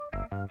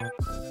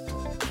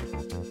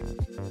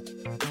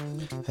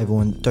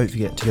Everyone, don't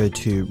forget to go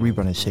to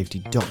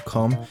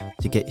rebrandingsafety.com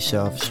to get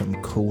yourself some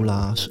cool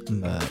ass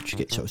merch.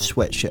 Get yourself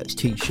sweatshirts,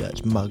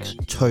 t-shirts, mugs,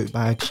 tote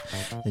bags,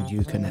 and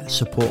you can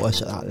support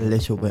us a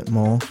little bit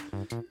more.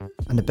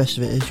 And the best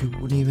of it is you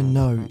wouldn't even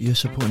know you're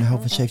supporting the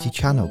health and safety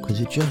channel because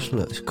it just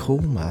looks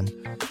cool, man.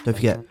 Don't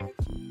forget,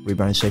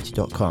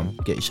 rebrandingsafety.com.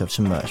 Get yourself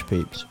some merch,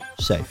 peeps.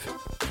 Safe.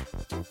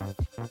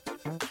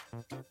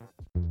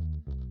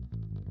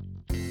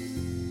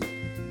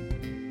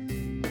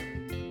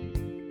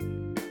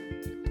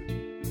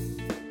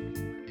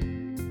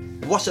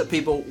 What's up,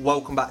 people?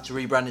 Welcome back to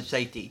Rebranding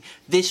Safety.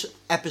 This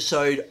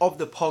episode of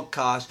the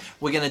podcast,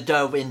 we're going to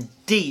delve in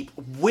deep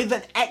with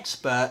an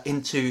expert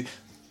into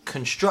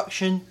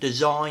construction,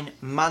 design,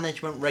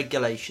 management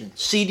regulations,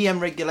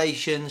 CDM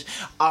regulations.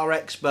 Our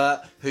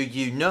expert, who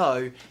you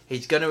know,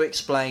 is going to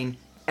explain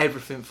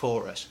everything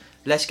for us.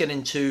 Let's get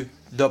into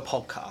the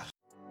podcast.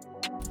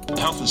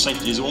 Health and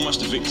safety is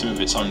almost a victim of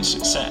its own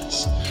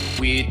success.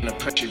 We're in a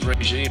pressured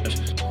regime of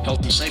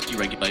health and safety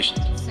regulations.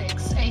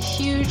 A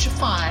huge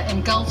fire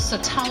engulfs a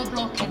tower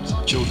block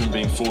in Children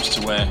being forced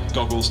to wear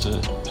goggles to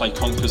play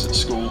conkers at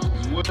school.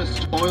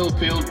 Worst oil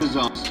field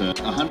disaster,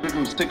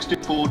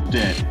 164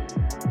 dead.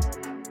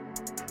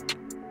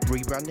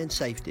 Rebranding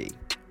Safety,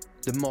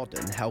 the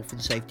modern health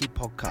and safety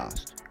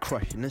podcast,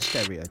 crushing the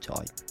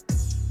stereotype.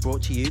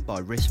 Brought to you by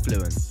Risk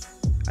Fluent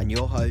and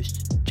your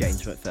host,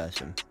 James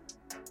McPherson.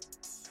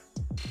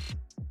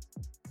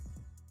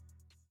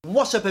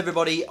 What's up,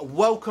 everybody?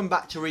 Welcome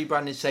back to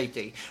Rebranding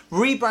Safety.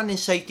 Rebranding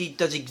Safety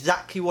does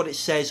exactly what it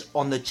says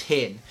on the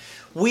tin.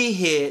 We're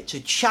here to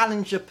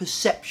challenge the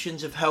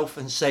perceptions of health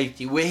and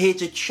safety. We're here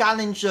to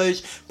challenge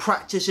those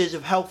practices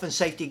of health and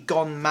safety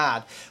gone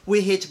mad.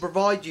 We're here to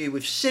provide you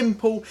with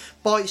simple,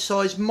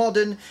 bite-sized,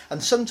 modern,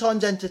 and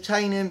sometimes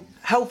entertaining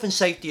health and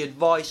safety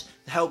advice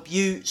to help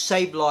you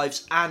save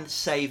lives and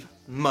save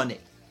money.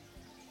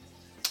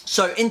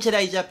 So in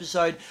today's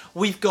episode,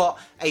 we've got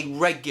a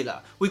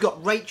regular. We've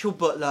got Rachel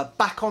Butler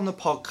back on the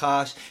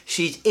podcast.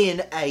 She's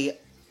in a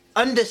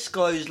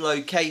undisclosed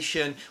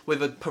location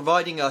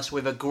providing us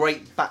with a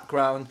great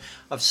background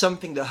of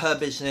something that her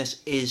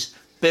business is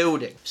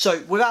building.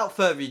 So without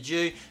further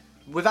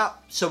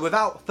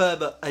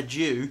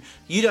ado,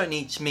 you don't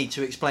need me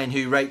to explain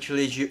who Rachel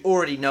is. You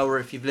already know her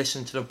if you've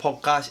listened to the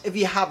podcast. If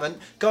you haven't,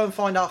 go and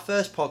find our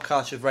first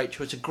podcast with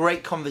Rachel. It's a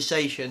great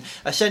conversation.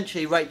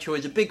 Essentially, Rachel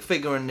is a big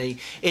figure in the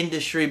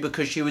industry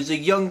because she was the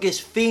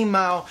youngest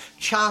female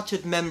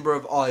chartered member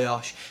of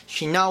IOSH.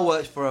 She now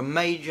works for a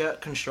major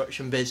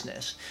construction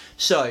business.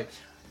 So,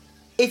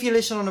 if you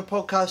listen on the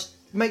podcast,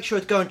 make sure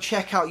to go and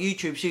check out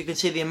YouTube so you can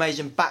see the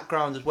amazing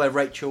background of where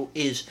Rachel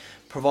is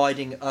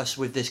providing us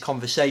with this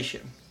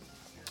conversation.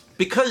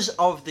 Because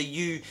of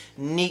the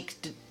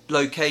unique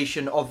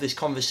location of this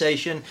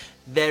conversation,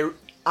 there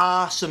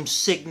are some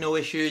signal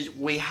issues.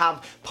 We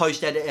have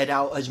post-edited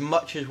out as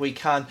much as we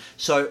can,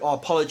 so I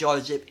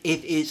apologise if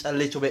it is a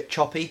little bit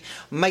choppy.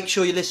 Make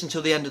sure you listen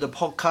till the end of the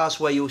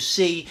podcast where you'll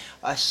see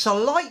a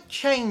slight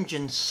change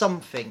in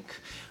something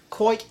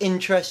quite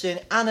interesting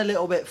and a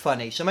little bit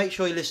funny. So make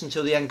sure you listen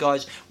till the end,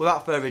 guys.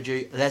 Without further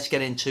ado, let's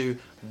get into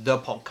the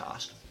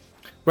podcast.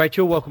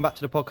 Rachel, welcome back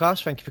to the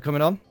podcast. Thank you for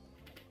coming on.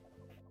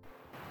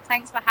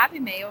 Thanks for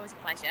having me. Always a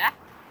pleasure.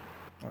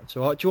 That's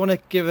all right. Do you want to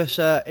give us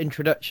an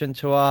introduction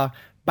to our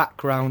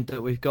background that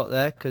we've got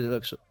there? Because it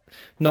looks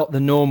not the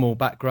normal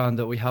background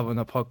that we have on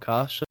the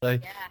podcast. So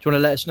do you want to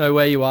let us know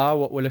where you are,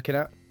 what we're looking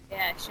at?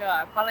 Yeah,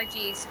 sure.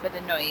 Apologies for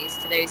the noise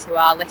to those who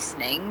are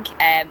listening.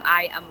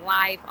 I am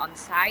live on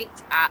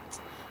site at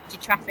De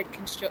Trafford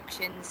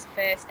Construction's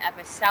first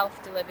ever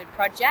self-delivered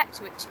project,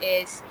 which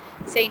is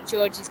St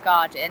George's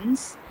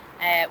Gardens.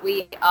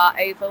 We are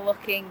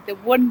overlooking the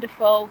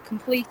wonderful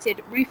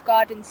completed roof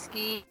garden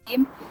scheme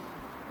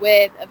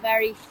with a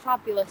very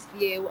fabulous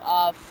view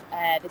of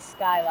the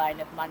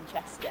skyline of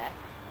Manchester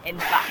in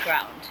the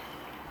background.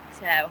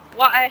 So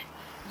what a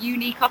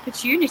unique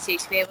opportunity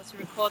to be able to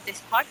record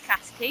this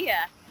podcast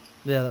here.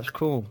 Yeah, that's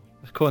cool.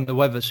 It's cool, and the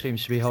weather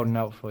seems to be holding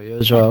out for you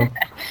as well.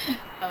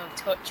 Oh,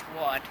 touch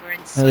wood. We're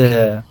in sunny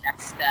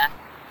Manchester.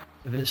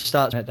 If it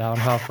starts it down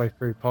halfway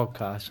through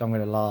podcast, I'm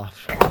going to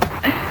laugh.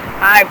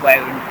 I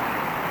won't.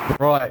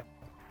 Right,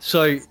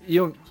 so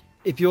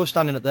if you're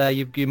standing up there,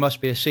 you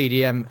must be a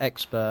CDM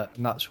expert,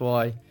 and that's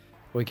why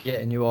we're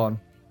getting you on.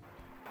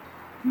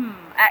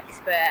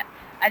 Expert.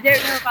 I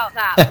don't know about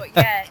that, but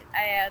yeah,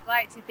 I'd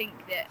like to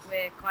think that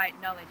we're quite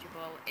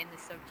knowledgeable in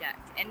the subject,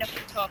 enough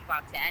to talk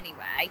about it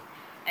anyway.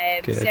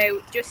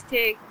 So just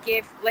to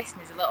give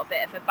listeners a little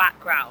bit of a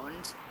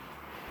background,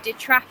 De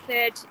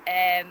Trafford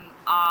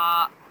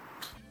are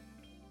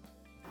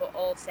but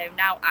also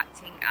now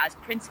acting as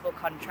principal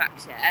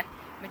contractor.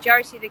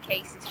 Majority of the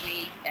cases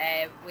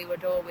we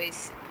would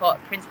always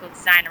put principal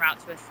designer out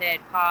to a third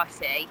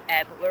party,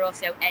 but we're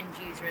also end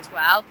user as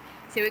well.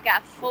 So we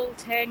get a full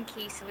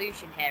turnkey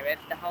solution here of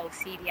the whole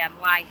CDM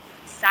life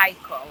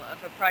cycle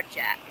of a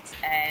project.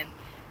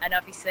 And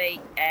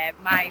obviously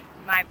my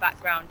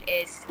background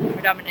is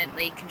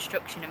predominantly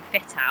construction and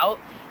fit out,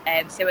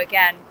 So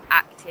again,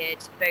 acted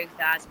both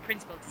as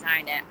principal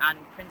designer and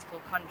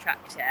principal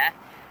contractor.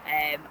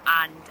 And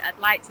I'd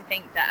like to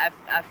think that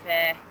I've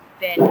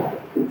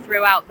been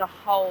throughout the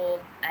whole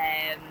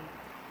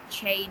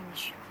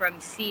change from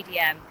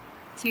CDM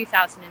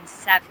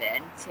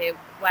 2007 to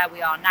where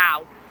we are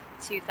now,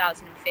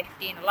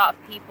 2015. A lot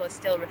of people are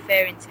still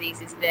referring to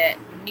these as the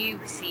new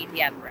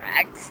CDM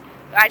regs.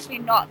 They're actually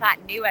not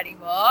that new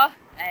anymore.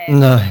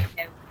 No.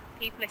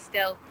 People are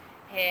still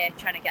here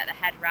trying to get their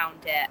head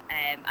around it,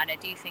 and I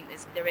do think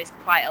there is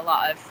quite a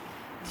lot of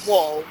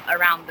wool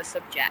around the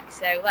subject.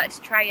 So let's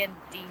try and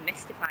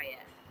demystify it.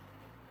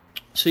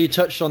 So you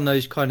touched on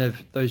those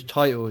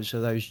titles or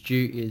those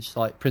duties,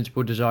 like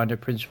principal designer,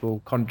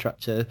 principal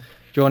contractor. Do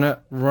you want to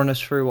run us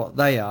through what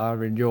they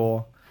are in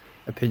your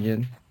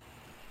opinion?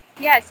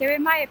 Yeah, so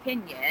in my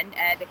opinion,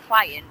 the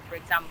client, for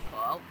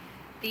example,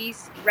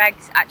 these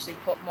regs actually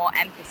put more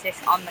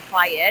emphasis on the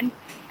client.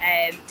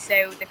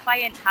 So the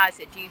client has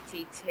a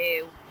duty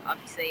to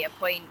obviously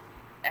appoint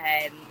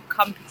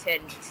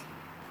competent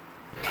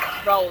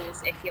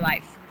roles, if you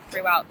like,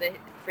 throughout the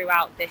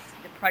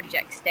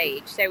project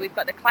stage. So we've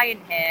got the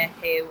client here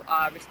who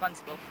are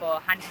responsible for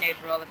handing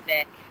over all of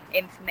the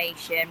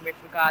information with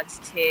regards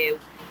to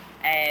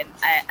a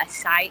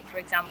site, for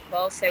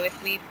example. So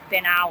if we've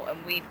been out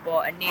and we've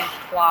bought a new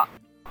plot,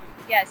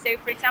 so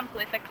for example,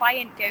 if a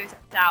client goes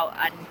out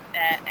and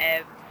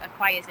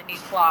acquires a new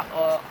plot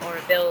or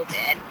a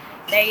building,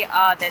 they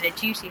are then a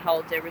duty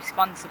holder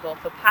responsible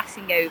for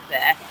passing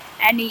over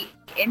any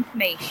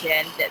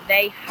information that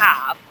they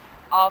have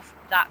of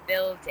that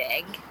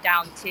building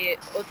down to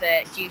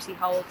other duty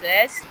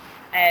holders.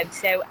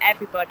 So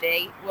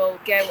everybody will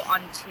go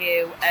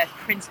onto a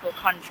principal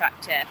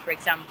contractor, for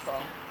example.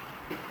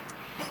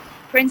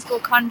 Principal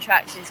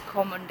contractors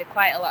come under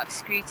quite a lot of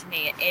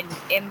scrutiny,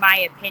 in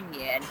my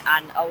opinion,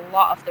 and a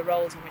lot of the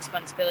roles and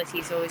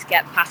responsibilities always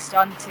get passed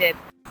on to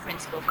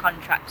principal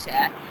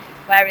contractor.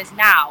 Whereas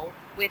now,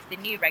 with the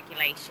new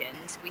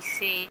regulations, we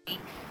see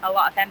a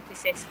lot of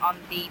emphasis on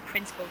the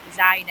principal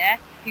designer,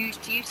 whose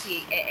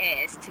duty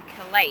it is to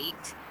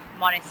collate,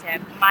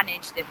 monitor,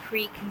 manage the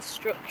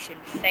pre-construction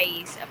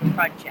phase of a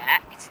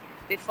project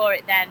before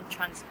it then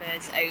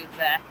transfers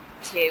over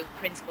to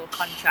principal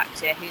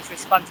contractor, whose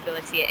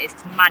responsibility it is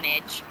to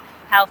manage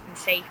health and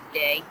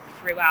safety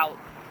throughout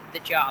the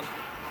job.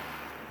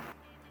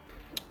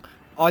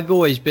 I've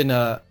always been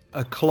a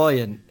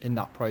client in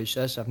that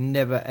process. I've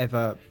never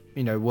ever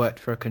worked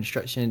for a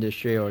construction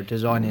industry or a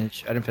design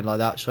industry, anything like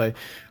that, so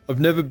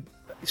I've never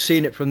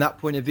seen it from that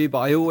point of view. But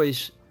I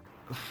always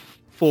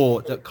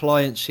thought that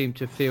clients seem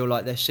to feel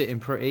like they're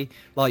sitting pretty,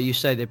 like you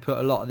say, they put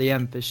a lot of the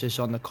emphasis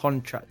on the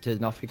contractors,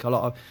 and I think a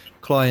lot of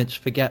clients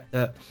forget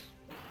that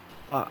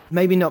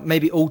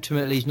maybe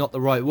ultimately is not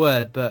the right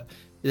word, but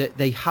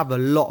they have a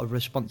lot of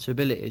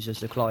responsibilities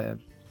as a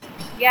client.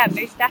 Yeah,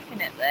 most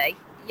definitely.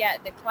 Yeah,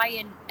 the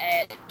client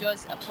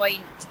does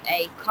appoint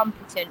a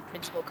competent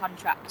principal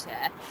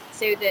contractor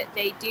so that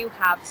they do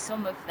have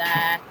some of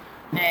their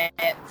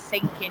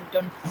thinking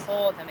done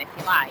for them, if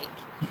you like.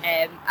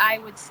 I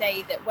would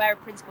say that where a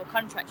principal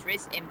contractor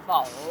is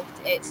involved,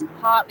 it's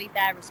partly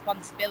their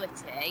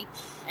responsibility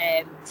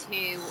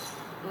to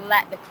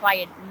let the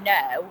client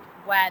know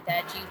where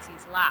their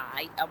duties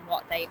lie and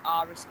what they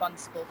are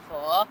responsible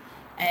for.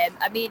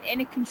 I mean,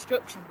 in a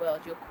construction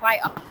world, you'll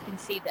quite often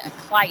see that a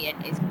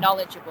client is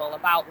knowledgeable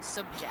about the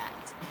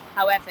subject.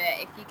 However,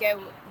 if you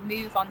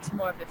move on to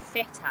more of a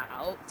fit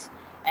out,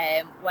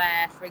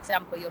 where, for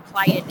example, your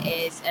client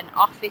is an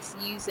office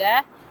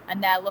user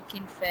and they're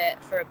looking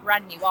for a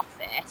brand new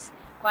office,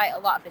 quite a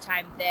lot of the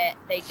time they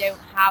don't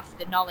have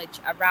the knowledge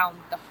around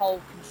the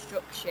whole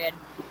construction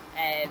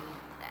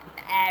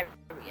area,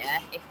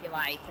 if you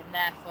like, and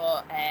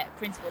therefore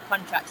principal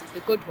contractors, the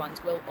good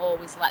ones, will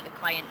always let the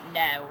client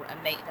know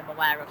and make them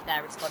aware of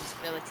their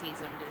responsibilities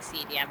under the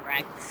CDM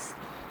regs.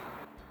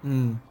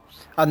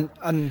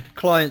 And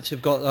clients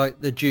have got like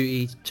the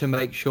duty to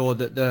make sure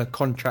that the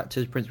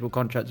contractors, principal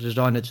contractors,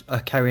 designers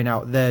are carrying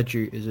out their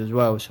duties as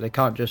well, so they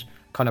can't just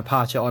kind of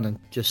pass it on and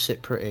just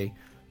sit pretty.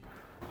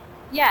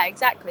 Yeah,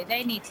 exactly.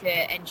 They need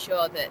to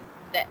ensure that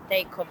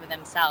they cover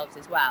themselves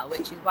as well,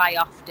 which is why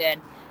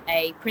often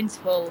a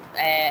principal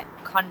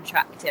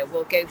contractor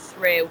will go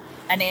through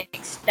an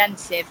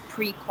extensive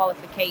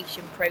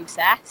pre-qualification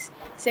process.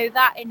 So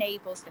that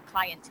enables the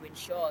client to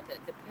ensure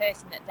that the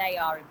person that they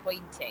are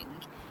appointing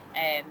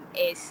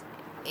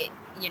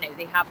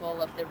they have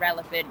all of the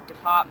relevant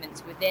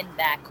departments within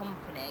their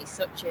company,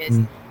 such as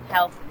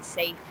health and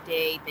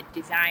safety, the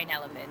design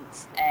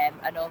elements,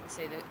 and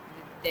also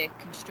the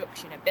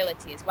construction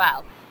ability as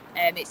well.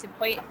 It's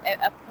important,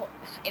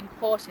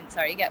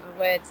 get my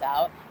words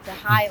out, to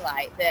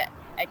highlight that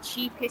a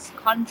cheapest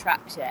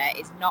contractor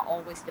is not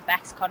always the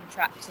best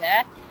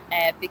contractor,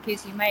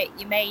 because you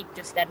may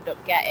just end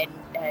up getting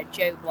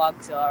Joe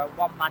Blogs or a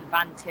one-man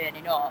band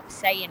turning up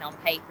saying on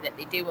paper that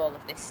they do all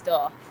of this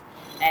stuff,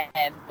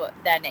 but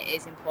then it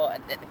is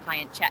important that the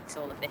client checks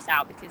all of this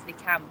out, because they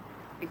can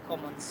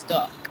become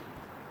unstuck.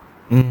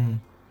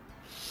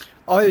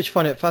 I always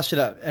find it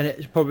fascinating, and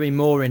it's probably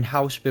more in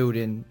house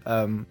building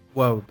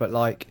world, but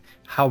like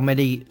how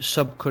many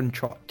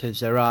subcontractors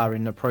there are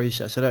in the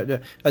process. I don't know.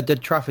 At the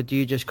Trafford, do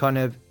you just kind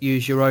of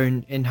use your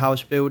own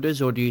in-house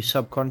builders, or do you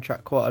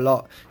subcontract quite a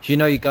lot? Do you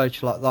know you go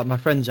to like my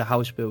friend's a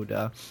house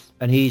builder,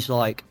 and he's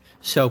like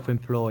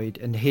self-employed,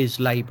 and his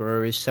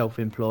labourer is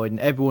self-employed, and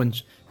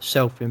everyone's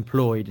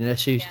self-employed, and there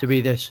seems to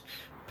be this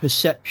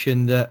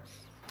perception that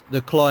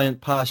the client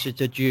passes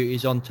the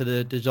duties onto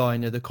the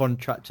designer, the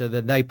contractor,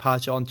 then they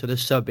pass it on to the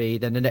subbie,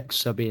 then the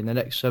next subbie, and the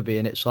next subbie.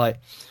 And it's like,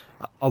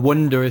 I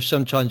wonder if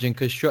sometimes in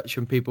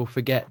construction people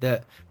forget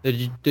that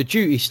the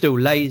duty still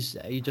lays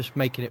there. You're just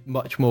making it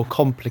much more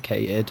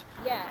complicated.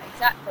 Yeah,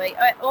 exactly.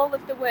 All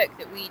of the work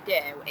that we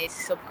do is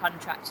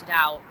subcontracted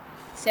out.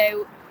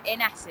 So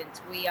in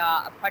essence, we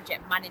are a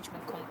project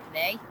management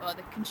company, or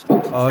the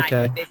construction side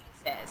of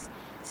businesses.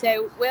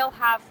 So we'll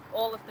have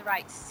all of the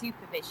right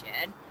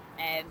supervision,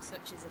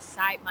 such as a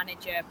site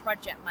manager,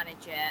 project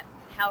manager,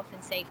 health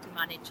and safety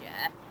manager,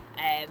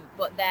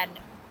 but then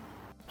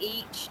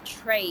each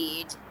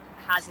trade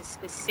has a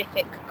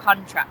specific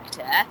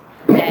contractor.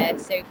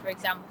 So for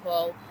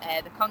example,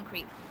 the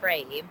concrete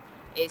frame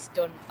is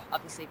done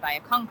obviously by a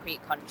concrete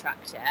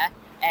contractor,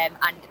 and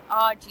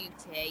our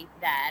duty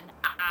then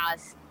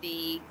as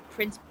the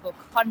principal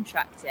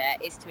contractor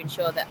is to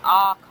ensure that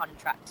our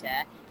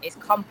contractor is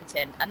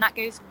competent, and that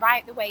goes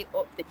right the way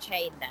up the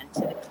chain then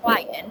to the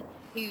client,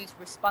 whose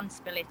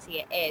responsibility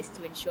it is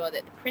to ensure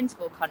that the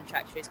principal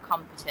contractor is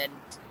competent.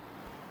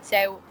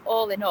 So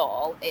all in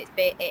all,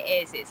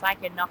 it's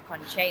like a knock-on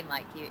chain,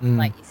 like you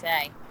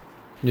say.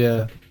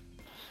 Yeah,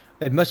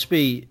 it must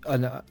be.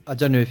 And I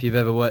don't know if you've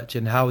ever worked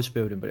in house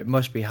building, but it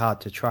must be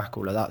hard to track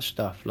all of that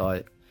stuff.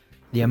 Like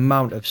the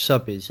amount of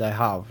subbies they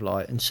have,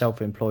 like, and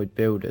self-employed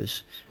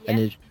builders,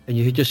 and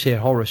you just hear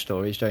horror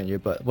stories, don't you?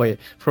 But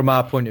from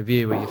our point of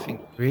view, where you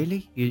think,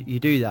 really, you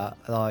do that,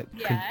 like,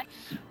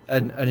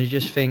 and you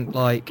just think,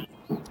 like,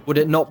 would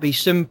it not be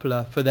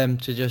simpler for them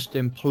to just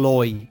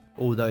employ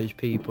all those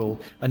people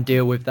and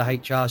deal with the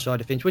HR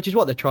side of things, which is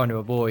what they're trying to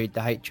avoid,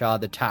 the HR,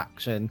 the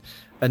tax, and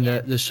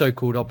the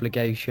so-called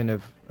obligation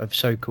of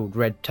so-called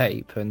red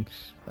tape and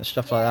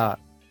stuff like that.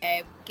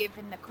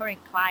 Given the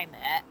current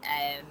climate,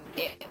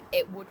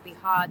 it would be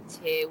hard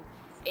to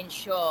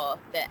ensure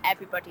that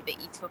everybody that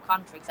you took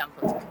on, for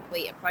example, to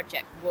complete a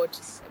project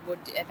would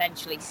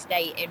eventually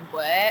stay in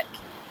work,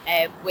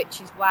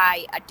 which is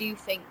why I do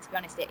think, to be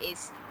honest, it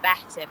is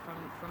better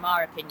from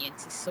our opinion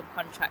to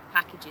subcontract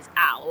packages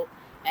out,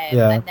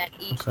 and then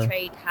each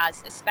trade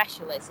has a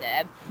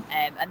specialism,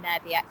 and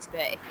they're the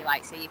expert, if you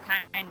like, so you're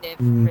kind of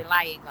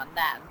relying on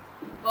them.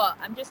 But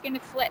I'm just going to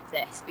flip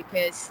this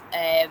because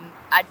I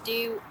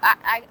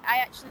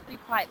actually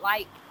quite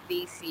like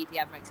these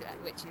CDM rigs,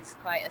 which is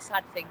quite a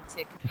sad thing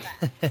to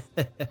confess.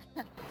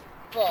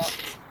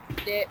 But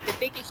the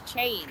biggest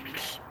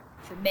change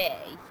for me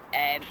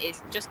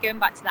is just going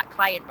back to that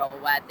client role,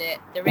 where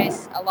there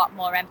is a lot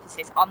more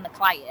emphasis on the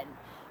client.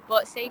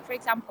 But say, for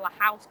example,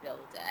 a house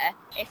builder,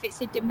 if it's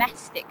a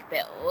domestic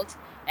build,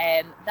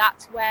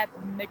 that's where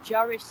the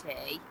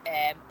majority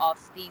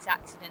of these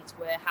accidents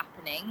were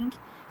happening.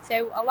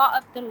 So a lot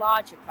of the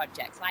larger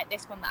projects, like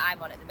this one that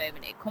I'm on at the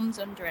moment, it comes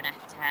under an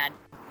F10.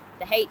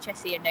 The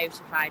HSE are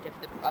notified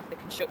of the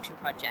construction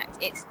project.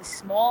 It's the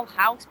small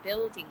house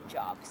building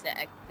jobs that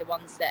are the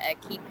ones that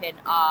are keeping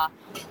our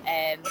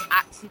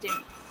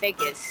accident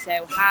figures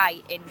so high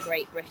in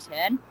Great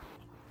Britain.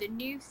 The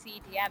new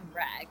CDM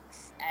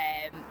regs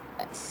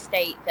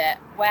state that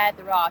where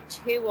there are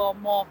 2 or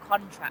more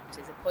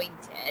contractors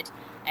appointed,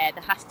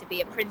 there has to be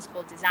a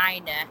principal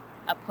designer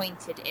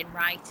appointed in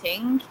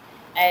writing.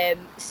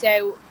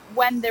 So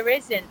when there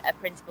isn't a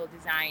principal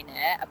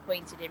designer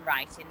appointed in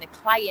writing, the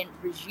client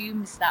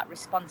resumes that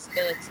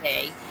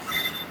responsibility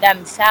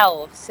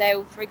themselves.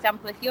 So, for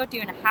example, if you're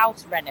doing a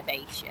house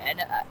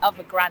renovation of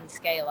a grand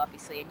scale,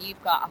 obviously, and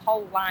you've got a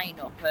whole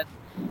lineup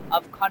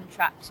of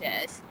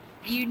contractors,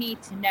 you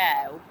need to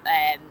know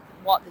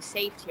what the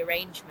safety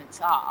arrangements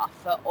are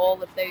for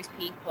all of those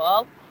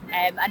people.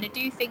 And I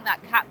do think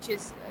that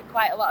captures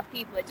quite a lot of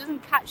people. It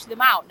doesn't catch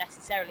them out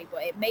necessarily,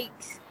 but it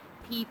makes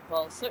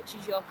people such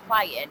as your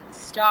client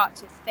start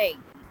to think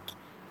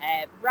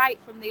right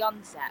from the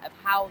onset of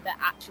how they're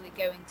actually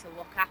going to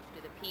look after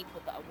the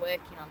people that are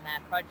working on their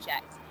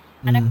project.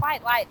 And I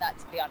quite like that,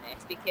 to be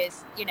honest,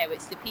 because, you know,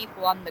 it's the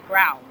people on the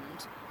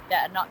ground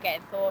that are not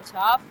getting thought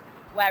of,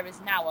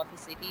 whereas now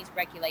obviously these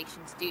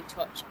regulations do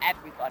touch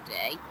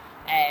everybody.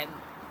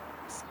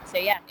 So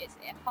yeah, it's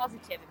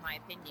positive in my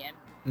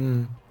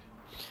opinion.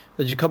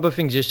 There's a couple of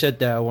things you said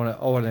there I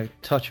want to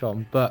touch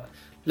on, but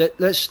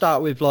let's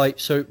start with, like,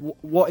 so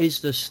what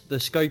is the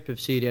scope of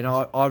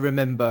CDM? I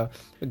remember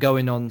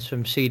going on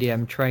some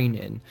CDM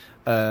training,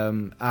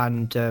 and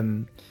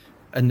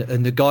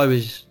the guy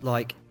was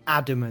like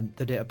adamant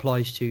that it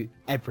applies to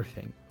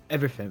everything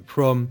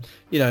from,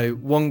 you know,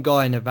 one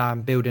guy in a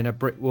van building a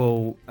brick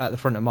wall at the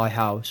front of my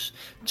house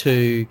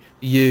to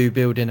you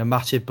building a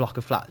massive block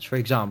of flats, for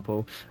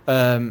example.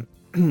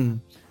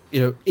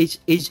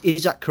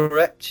 is that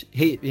correct?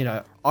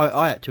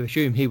 I had to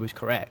assume he was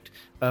correct.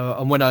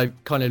 And when I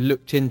kind of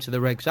looked into the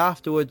regs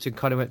afterwards and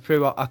kind of went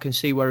through, I can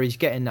see where he's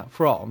getting that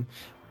from.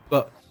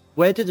 But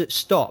where did it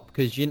stop?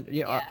 Because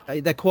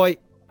they're quite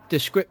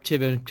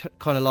descriptive and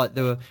kind of like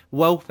the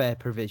welfare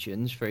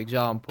provisions, for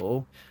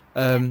example.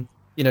 So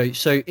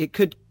it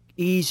could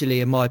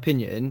easily, in my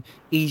opinion,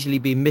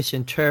 be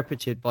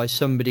misinterpreted by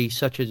somebody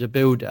such as a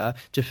builder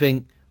to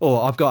think,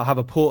 oh, I've got to have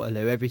a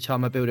portaloo every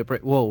time I build a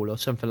brick wall or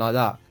something like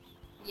that.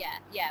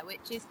 Yeah,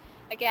 which is,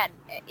 again,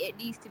 it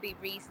needs to be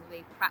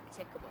reasonably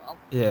practicable.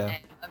 Yeah.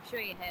 I'm sure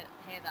you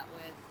hear those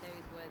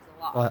words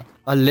a lot.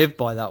 I live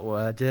by that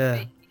word,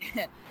 yeah.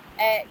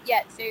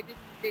 So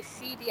the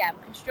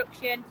CDM,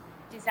 Construction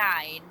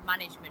Design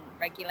Management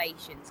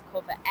Regulations,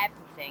 cover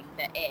everything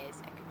that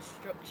is a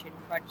construction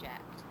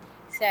project.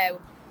 So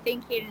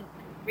thinking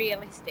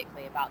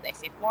realistically about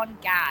this, if one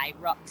guy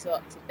rocks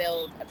up to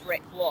build a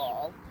brick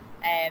wall,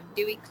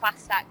 do we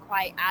class that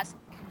quite as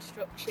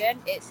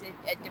construction? It's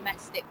a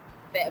domestic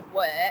bit of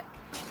work,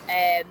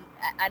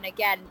 and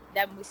again,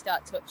 then we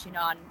start touching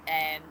on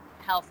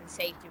health and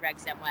safety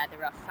regs, then where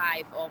there are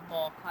 5 or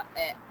more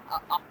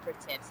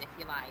operatives, if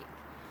you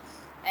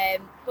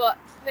like. But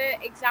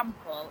for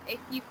example, if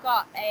you've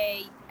got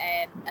a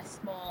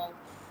small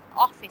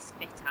office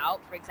fit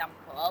out, for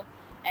example,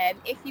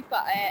 if you've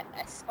got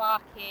a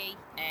sparky,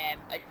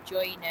 a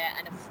joiner,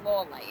 and a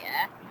floor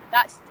layer,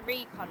 that's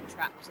 3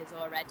 contractors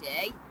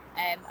already.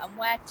 And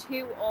where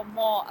 2 or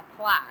more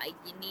apply,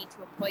 you need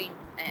to appoint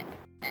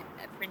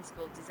a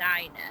principal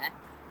designer.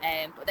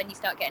 But then you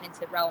start getting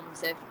into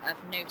realms of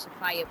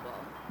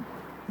notifiable.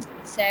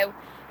 So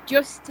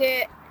just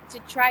to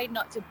try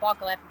not to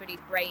boggle everybody's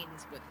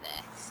brains with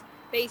this,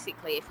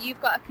 basically, if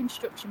you've got a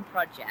construction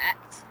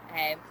project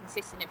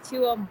consisting of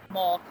 2 or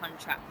more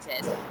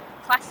contractors,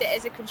 class it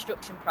as a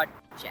construction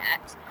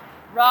project,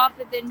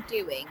 rather than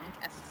doing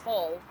a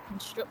full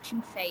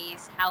construction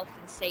phase health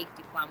and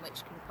safety plan,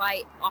 which can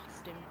quite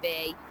often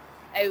be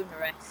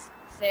onerous,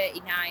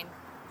 39,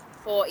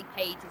 40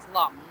 pages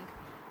long.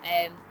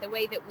 The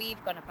way that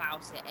we've gone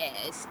about it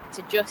is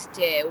to just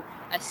do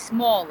a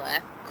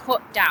smaller,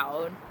 cut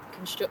down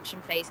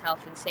construction phase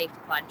health and safety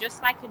plan,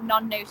 just like a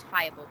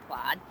non-notifiable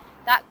plan.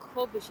 That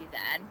covers you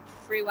then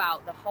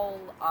throughout the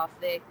whole of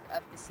the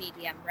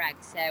CDM reg.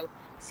 So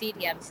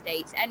CDM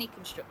states any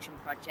construction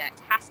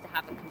project has to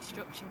have a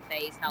construction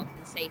phase health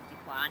and safety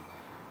plan.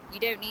 You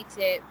don't need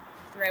to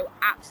throw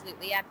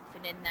absolutely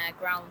everything in there,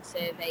 ground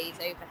surveys,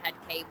 overhead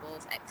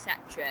cables,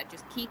 etc.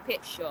 Just keep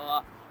it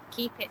short,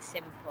 keep it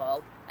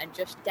simple, and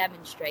just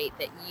demonstrate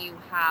that you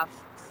have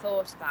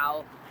thought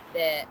about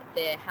the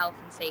health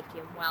and safety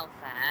and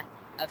welfare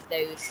of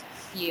those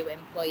few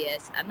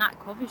employers, and that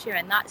covers you,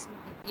 and that's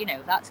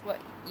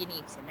what you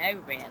need to know,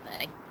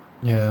 really.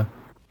 Yeah.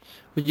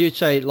 Would you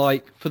say,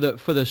 like, for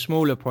the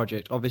smaller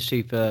project,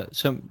 obviously for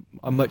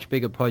a much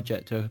bigger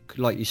project,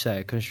 like you say,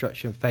 a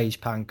construction phase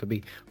plan could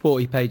be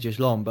 40 pages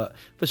long, but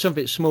for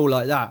something small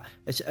like that,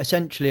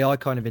 essentially I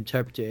kind of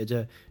interpret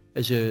it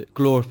as a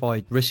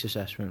glorified risk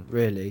assessment,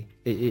 really.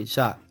 It's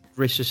that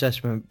risk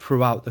assessment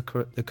throughout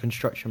the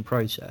construction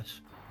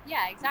process.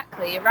 Yeah,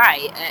 exactly, you're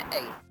right.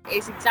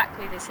 It's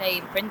exactly the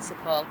same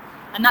principle,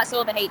 and that's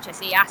all the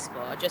HSE asks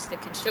for, just a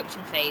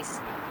construction phase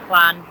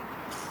plan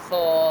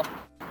for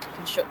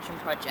construction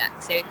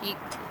project. So if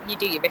you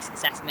do your risk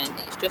assessment,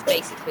 it's just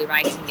basically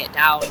writing it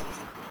down.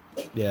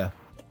 Yeah.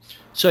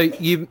 So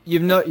you've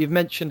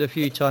mentioned a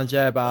few times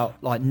there about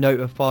like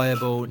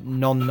notifiable,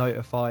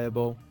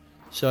 non-notifiable.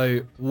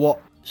 So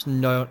what's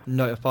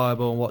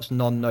notifiable and what's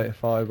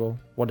non-notifiable?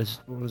 What does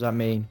that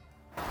mean?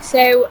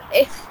 So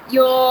if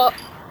your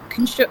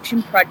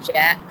construction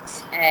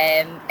project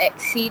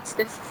exceeds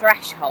the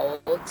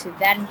threshold to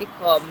then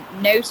become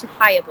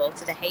notifiable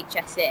to the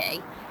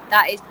HSE,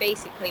 that is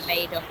basically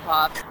made up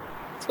of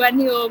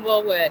 20 or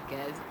more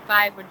workers,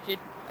 500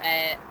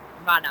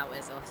 man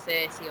hours, or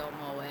 30 or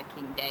more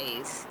working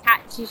days.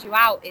 Catches you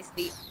out is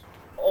the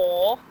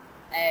or.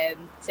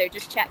 So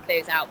just check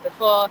those out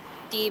before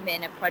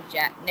deeming a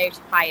project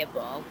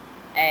notifiable.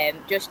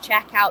 Just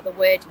check out the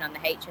wording on the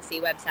HSE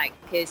website,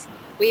 because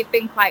we've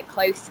been quite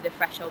close to the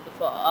threshold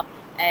before.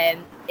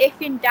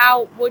 If in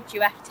doubt, would you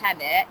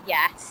F10 it?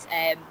 Yes.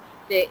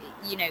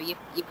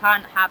 You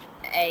can't have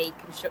a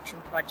construction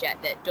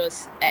project that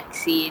does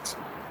exceed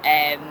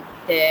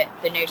the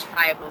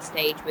notifiable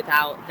stage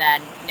without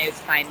then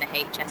notifying the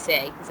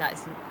HSE, because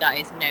that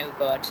is no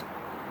good.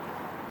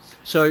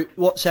 So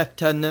what's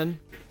F10 then?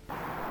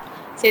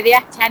 So the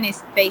F10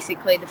 is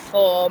basically the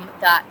form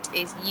that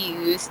is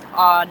used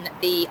on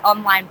the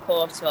online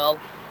portal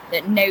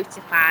that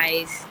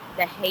notifies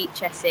the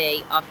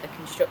HSE of the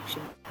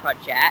construction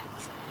project.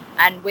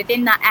 And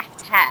within that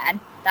F10,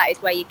 that is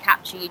where you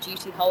capture your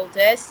duty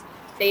holders.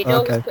 So you'd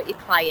always put your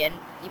client,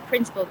 your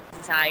principal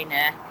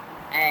designer,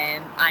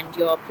 and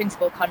your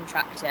principal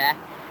contractor.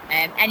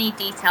 Any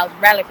details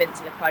relevant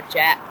to the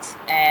project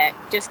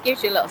just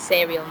gives you a little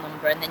serial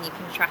number, and then you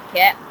can track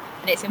it.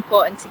 And it's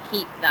important to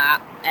keep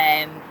that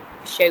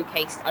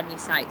showcased on your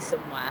site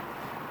somewhere.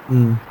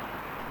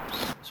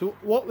 So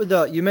what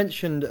were you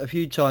mentioned a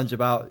few times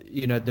about,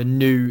 the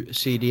new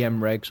CDM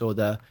regs, or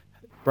the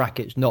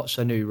brackets not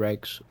so new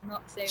regs.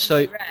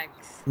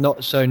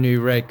 Not so new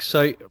regs.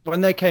 So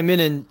when they came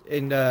in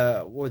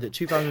what was it,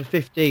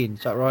 2015,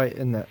 is that right,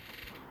 isn't it?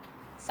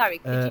 Sorry,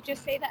 could you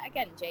just say that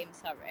again, James?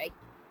 Sorry.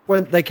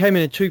 When they came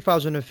in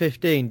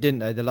 2015, didn't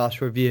they, the last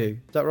review?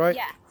 Is that right?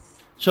 Yes.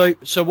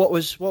 So what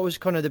was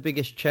kind of the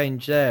biggest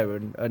change there,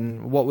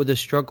 and what were the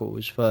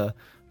struggles for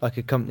like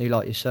a company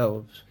like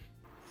yourselves?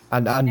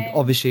 And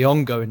obviously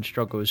ongoing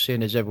struggles,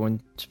 seeing as everyone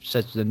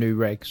says the new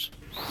regs.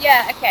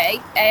 Yeah,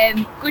 okay.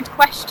 Good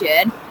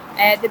question.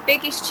 The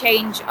biggest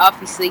change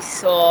obviously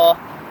saw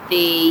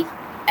the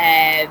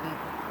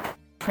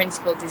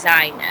principal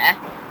designer.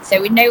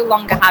 So we no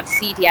longer have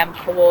CDM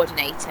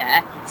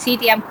coordinator.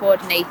 CDM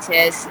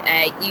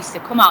coordinators used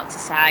to come out to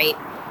site,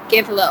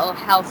 give a little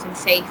health and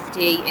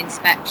safety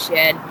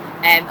inspection,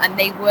 and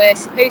they were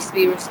supposed to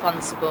be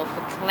responsible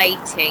for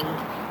collating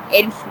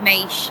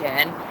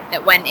information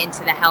that went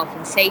into the health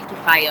and safety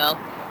file.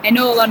 In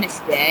all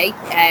honesty,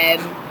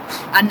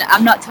 and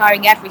I'm not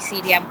tarring every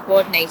CDM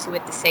coordinator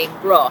with the same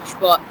brush,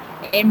 but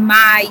in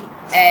my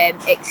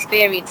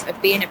experience of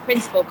being a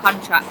principal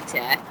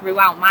contractor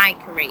throughout my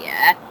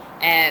career,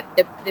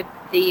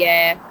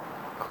 the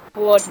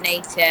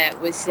coordinator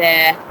was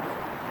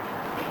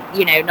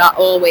not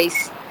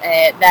always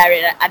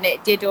there, and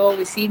it did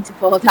always seem to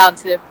fall down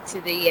to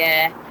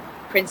the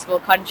principal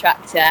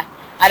contractor.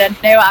 I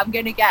don't know, I'm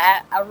going to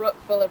get a ruck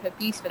full of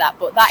abuse for that,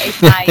 but that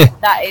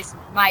is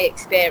my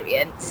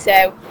experience.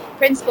 So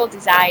principal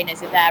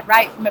designers are there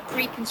right from a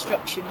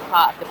pre-construction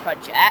part of the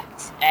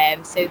project.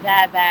 So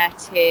they're there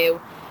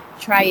to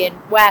try and,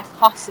 where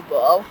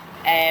possible,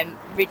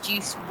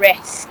 reduce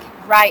risk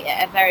right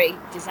at a very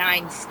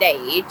design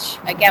stage,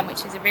 again,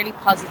 which is a really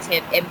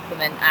positive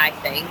implement, I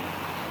think.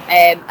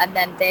 And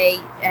then they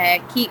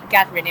keep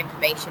gathering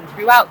information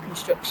throughout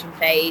construction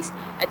phase,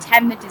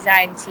 attend the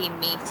design team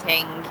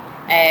meeting,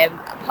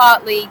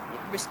 partly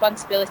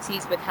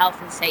responsibilities with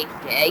health and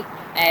safety,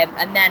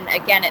 and then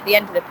again at the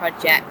end of the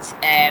project,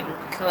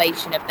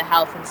 collation of the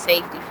health and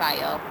safety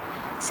file.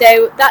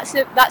 So that's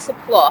a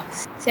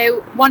plus.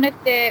 So one of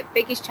the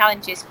biggest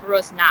challenges for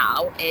us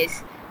now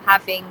is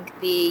having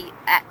the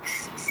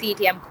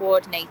ex-CDM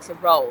coordinator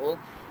role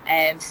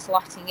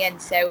slotting in.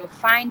 So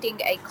finding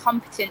a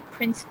competent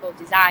principal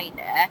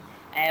designer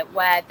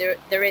where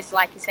there is,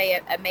 like I say,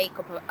 a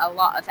makeup of a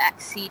lot of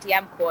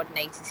ex-CDM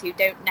coordinators who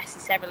don't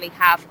necessarily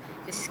have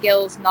the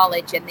skills,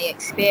 knowledge and the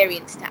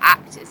experience to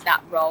act as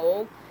that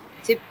role.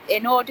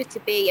 In order to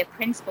be a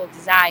principal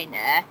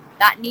designer,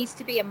 that needs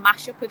to be a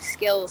mashup of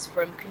skills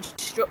from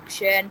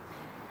construction,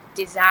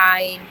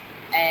 design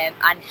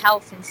and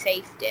health and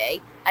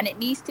safety, and it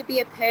needs to be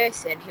a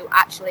person who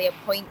actually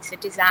appoints a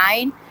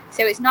design.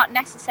 So it's not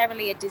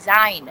necessarily a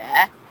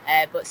designer,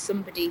 but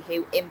somebody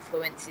who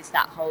influences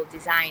that whole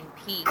design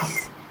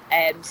piece.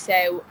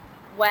 So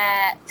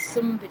where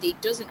somebody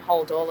doesn't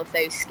hold all of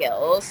those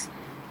skills,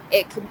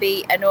 it can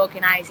be an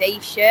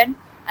organisation,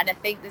 and I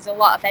think there's a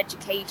lot of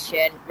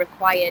education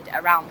required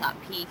around that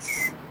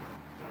piece.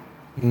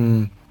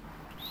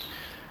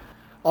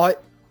 I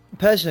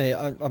personally,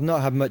 I've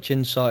not had much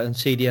insight on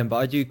CDM, but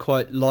I do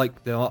quite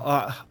like them.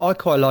 I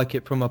quite like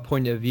it from a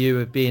point of view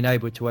of being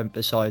able to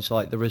emphasise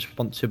like the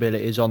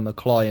responsibilities on the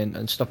client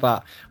and stuff like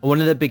that. And one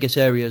of the biggest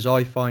areas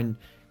I find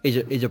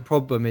is a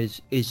problem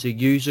is the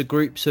user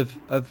groups of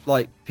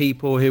like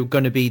people who are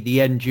going to be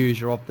the end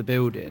user of the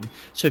building.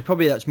 So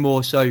probably that's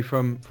more so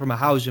from a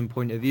housing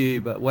point of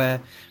view, but where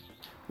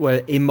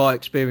in my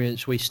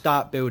experience we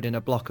start building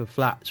a block of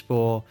flats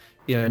for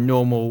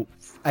normal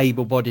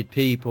able-bodied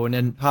people, and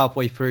then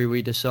halfway through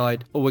we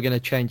decide, we're going to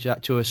change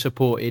that to a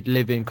supported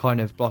living kind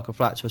of block of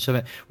flats or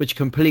something, which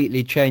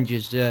completely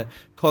changes the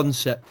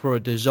concept for a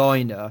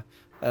designer.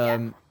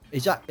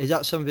 Is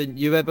that something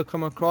you ever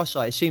come across?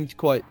 Like, it seems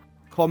quite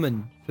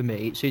common for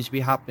me. It seems to be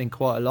happening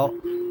quite a lot.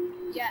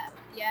 Yeah,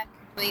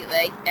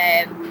 completely.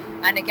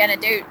 And again,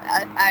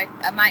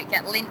 I might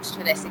get lynched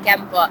for this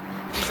again, but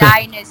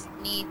designers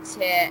need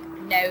to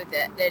know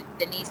that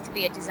there needs to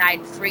be a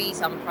design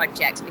freeze on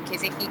projects,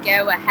 because if you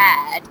go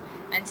ahead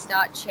and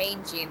start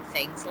changing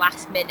things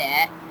last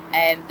minute,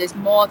 there's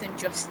more than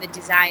just the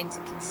design to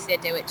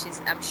consider, which is,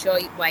 I'm sure,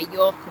 where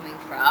you're coming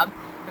from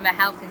a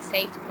health and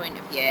safety point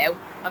of view.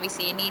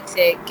 Obviously you need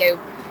to go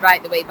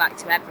right the way back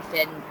to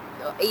everything,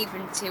 or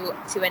even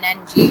to an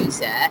end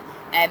user,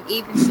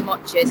 even so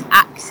much as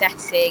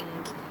accessing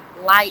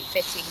light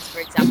fittings, for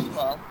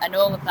example, and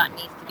all of that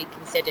needs to be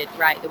considered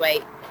right the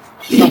way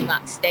from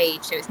that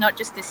stage. So it's not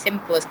just as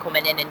simple as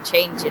coming in and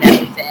changing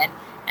everything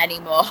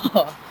anymore.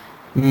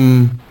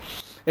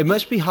 It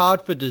must be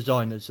hard for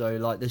designers though,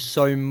 like there's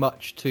so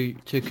much to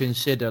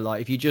consider.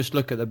 Like if you just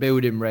look at the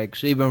building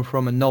regs, even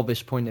from a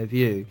novice point of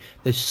view,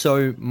 there's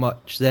so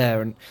much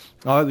there. And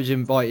I was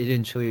invited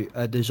into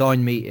a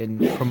design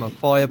meeting from a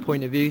fire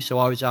point of view, so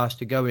I was asked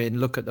to go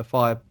in, look at the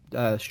fire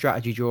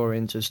strategy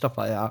drawings and stuff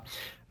like that.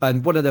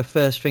 And one of the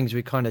first things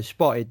we kind of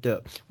spotted,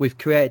 that we've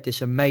created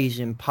this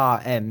amazing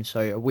Part M,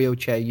 so a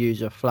wheelchair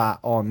user flat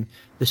on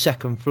the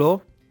second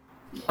floor.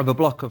 of a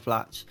block of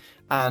flats.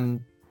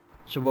 And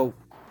so, well,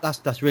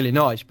 that's really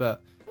nice,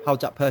 but how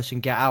does that person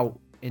get out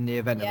in the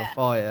event of a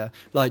fire?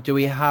 Like, do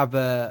we have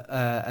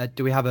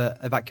a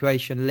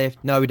evacuation lift?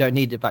 No, we don't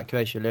need the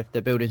evacuation lift.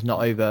 The building's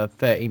not over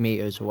 30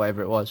 meters or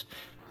whatever it was.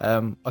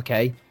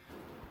 Okay.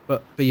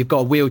 But you've got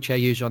a wheelchair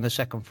user on the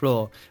second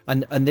floor,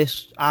 and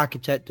this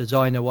architect,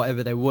 designer,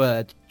 whatever they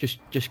were,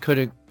 just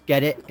couldn't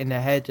get it in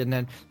their head, and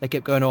then they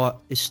kept going, "Oh,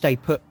 it's stay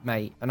put,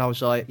 mate." And I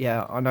was like,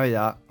 "Yeah, I know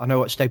that. I know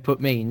what stay put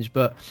means,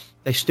 but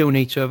they still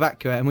need to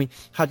evacuate." And we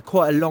had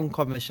quite a long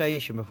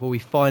conversation before we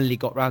finally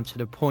got round to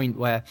the point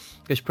where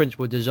this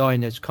principal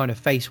designer's kind of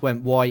face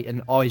went white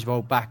and eyes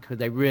rolled back because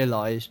they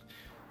realised,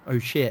 "Oh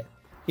shit."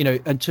 You know,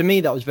 and to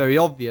me that was very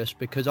obvious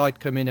because I'd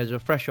come in as a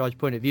fresh eyes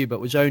point of view, but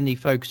was only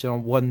focusing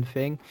on one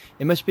thing.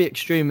 It must be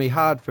extremely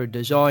hard for a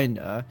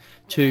designer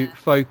to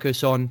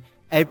focus on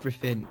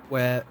everything,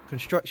 where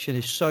construction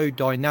is so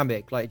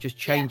dynamic, like it just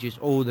changes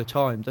all the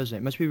time, doesn't it?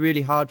 It must be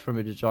really hard from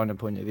a designer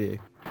point of view.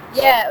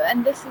 Yeah,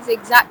 and this is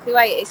exactly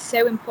why it's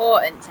so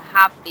important to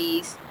have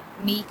these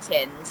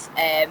meetings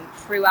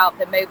throughout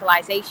the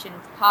mobilisation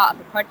part of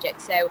the project.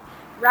 So,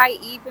 right,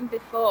 even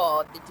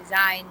before the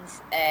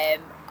designs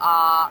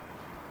are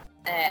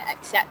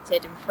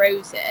accepted and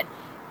frozen,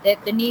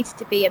 there needs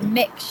to be a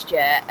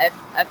mixture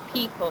of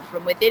people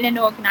from within an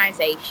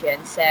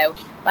organisation. So,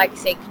 like I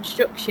say,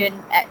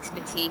 construction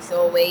expertise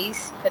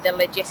always for the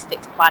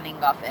logistics planning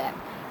of it.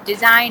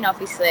 Design,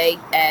 obviously,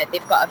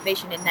 they've got a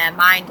vision in their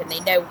mind and they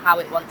know how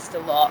it wants to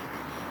look.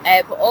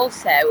 But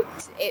also,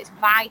 it's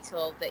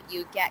vital that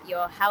you get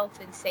your health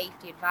and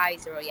safety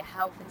advisor or your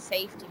health and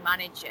safety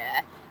manager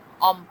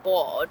on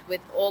board with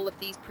all of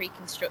these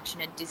pre-construction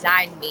and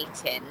design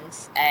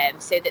meetings,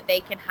 so that they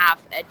can have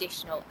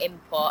additional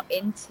input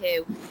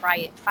into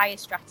fire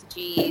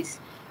strategies,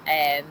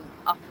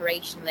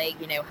 operationally,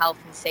 you know, health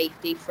and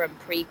safety from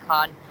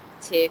pre-con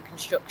to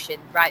construction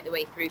right the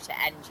way through to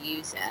end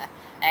user.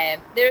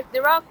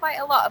 There are quite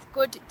a lot of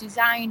good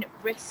design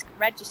risk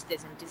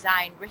registers and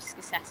design risk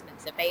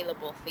assessments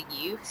available for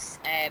use.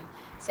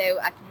 So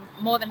I'm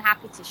more than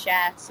happy to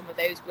share some of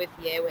those with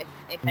you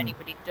if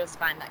anybody does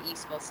find that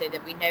useful, so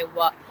that we know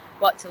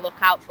what to look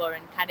out for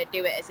and kind of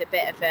do it as a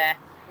bit of a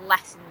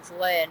lessons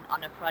learned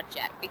on a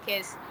project,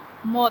 because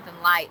more than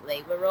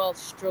likely we're all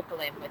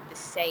struggling with the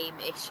same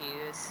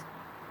issues.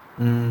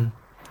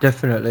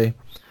 Definitely.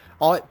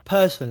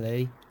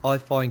 I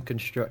find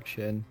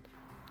construction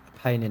a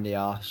pain in the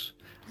ass,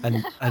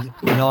 and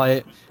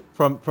I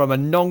from a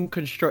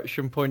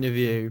non-construction point of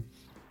view,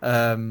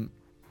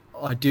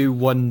 I do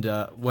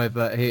wonder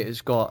whether it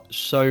has got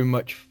so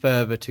much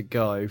further to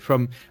go,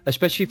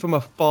 especially from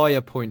a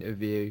fire point of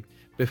view,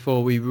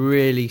 before we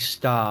really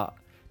start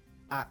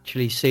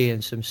actually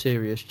seeing some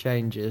serious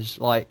changes.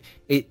 Like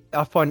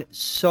I find it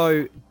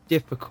so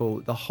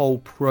difficult. The whole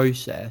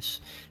process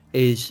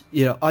is,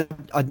 you know,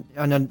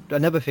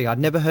 another thing, I'd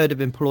never heard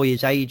of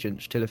employees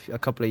agents till a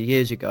couple of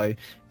years ago.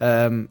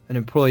 And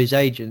employees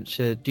agents,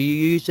 do you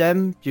use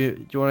them?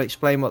 Do you want to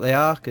explain what they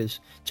are?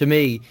 Because to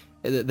me,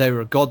 they were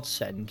a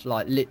godsend.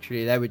 Like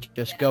literally, they were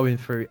just going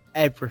through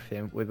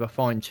everything with a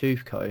fine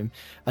tooth comb.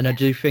 And I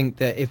do think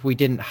that if we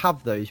didn't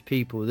have those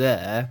people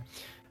there,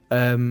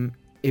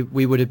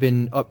 we would have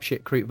been up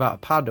shit creek without a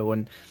paddle.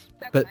 And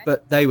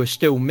but they were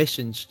still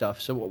missing stuff.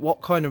 So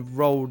what kind of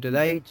role do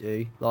they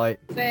do? Like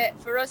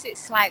for us, it's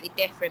slightly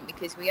different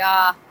because we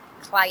are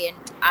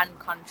client and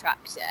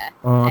contractor.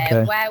 Oh,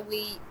 okay. Where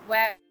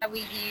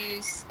we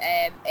use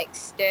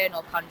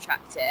external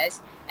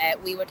contractors,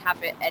 we would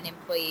have an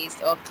employees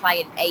or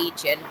client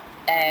agent,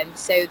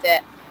 so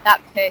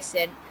that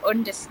person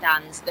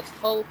understands the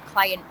full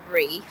client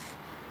brief,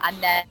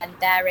 and then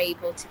they're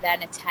able to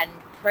then attend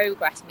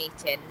progress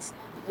meetings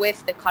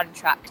with the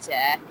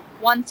contractor,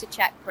 one, to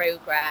check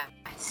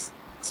progress,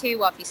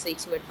 two, obviously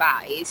to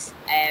advise,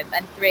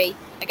 and three,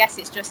 I guess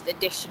it's just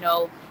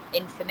additional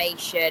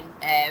information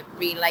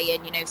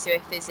relaying, you know, so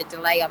if there's a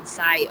delay on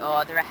site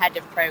or they're ahead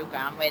of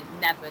programme, we're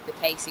never the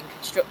case in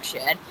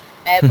construction,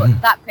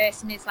 but that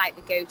person is like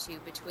the go-to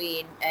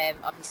between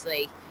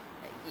obviously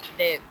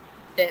the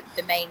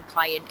main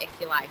client, if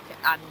you like,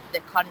 and the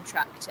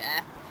contractor.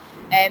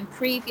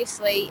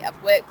 Previously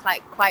I've worked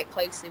quite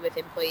closely with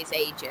employees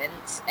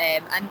agents,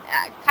 and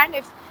kind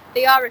of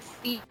they are a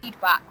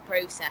feedback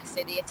process,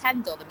 so they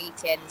attend all the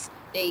meetings,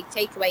 they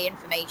take away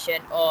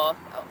information or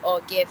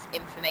give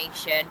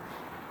information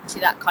to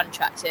that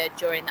contractor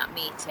during that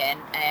meeting,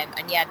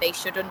 and yeah, they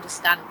should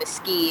understand the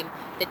scheme,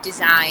 the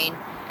design,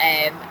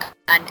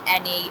 and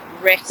any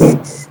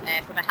risks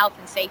from a health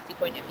and safety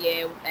point of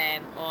view,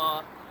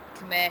 or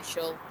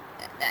commercial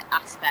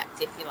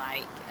aspect, if you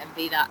like, and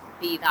be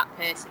that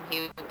person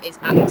who is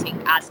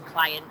acting as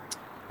client.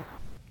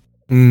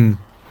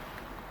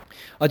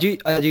 I do.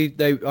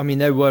 They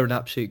were an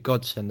absolute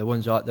godsend. The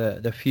ones like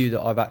the few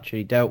that I've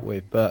actually dealt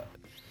with, but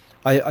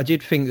I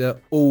did think that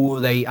all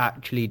they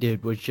actually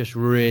did was just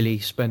really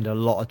spend a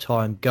lot of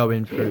time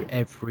going through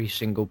every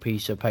single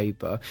piece of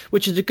paper,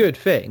 which is a good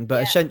thing.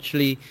 But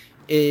essentially,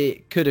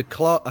 a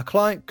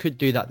client could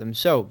do that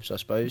themselves, I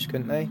suppose,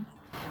 couldn't they?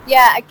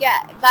 Yeah, I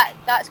get that.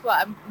 That's what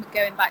I'm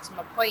going back to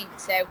my point.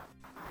 So,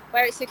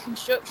 where it's a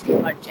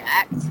construction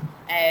project,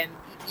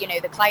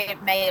 the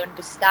client may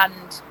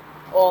understand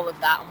all of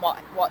that and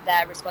what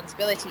their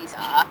responsibilities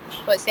are.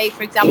 But say,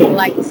 for example,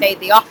 like say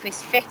the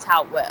office fit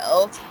out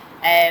world,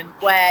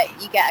 where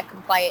you get a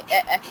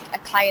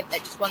client that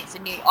just wants a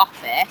new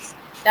office,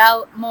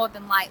 they'll more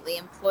than likely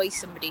employ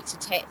somebody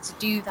to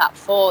do that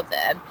for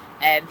them,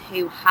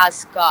 who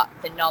has got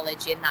the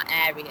knowledge in that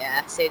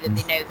area, so that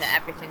they know that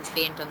everything's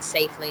being done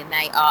safely and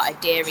they are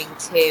adhering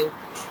to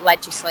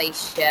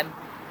legislation.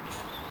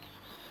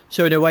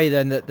 So in a way,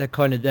 then, that they're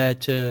kind of there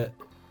to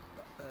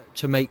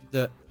make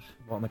the,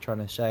 what am I trying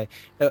to say?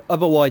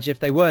 Otherwise, if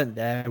they weren't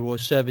there, or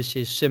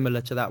services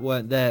similar to that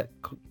weren't there,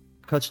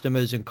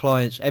 customers and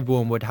clients,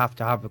 everyone would have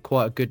to have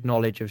quite a good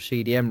knowledge of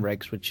CDM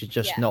regs, which is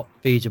just not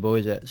feasible,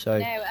 is it? So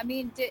no, I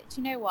mean, do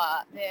you know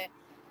what?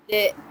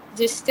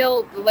 There's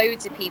still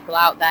loads of people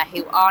out there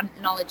who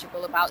aren't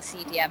knowledgeable about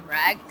CDM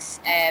regs,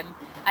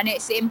 and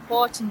it's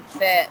important for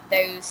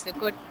the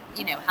good,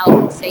 health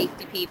and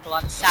safety people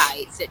on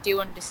sites that do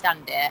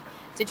understand it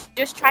to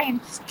just try and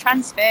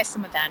transfer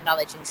some of their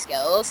knowledge and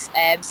skills.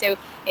 So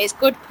it's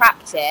good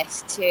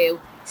practice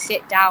to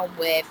sit down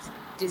with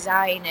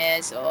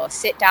designers or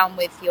sit down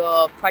with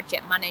your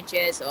project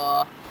managers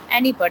or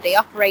anybody,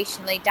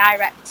 operationally,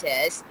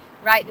 directors,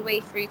 right the way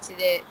through to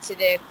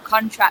the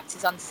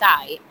contractors on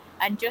site,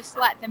 and just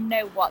let them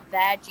know what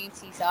their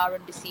duties are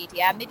under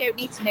CDM. They don't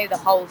need to know the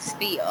whole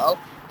spiel,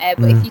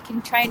 but if you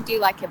can try and do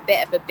like a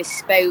bit of a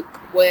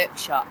bespoke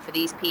workshop for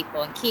these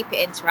people and keep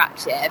it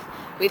interactive,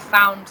 we've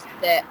found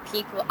that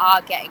people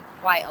are getting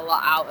quite a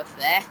lot out of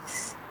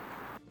this.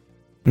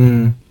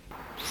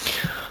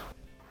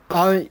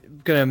 I'm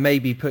gonna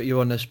maybe put you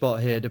on the spot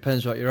here,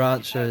 depends what your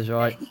answer is,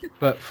 right?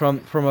 But from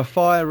a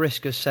fire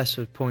risk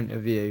assessor point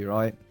of view,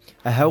 right,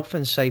 a health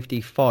and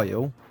safety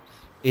file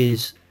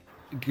is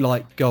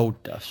like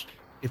gold dust.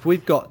 If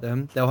we've got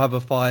them, they'll have a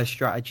fire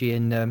strategy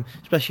in them,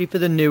 especially for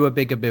the newer,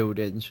 bigger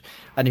buildings.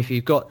 And if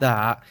you've got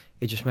that,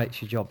 it just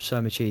makes your job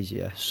so much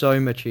easier.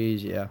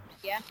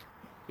 Yeah.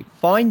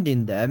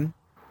 Finding them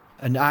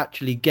and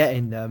actually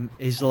getting them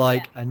is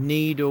like a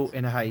needle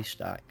in a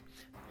haystack.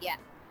 Yeah.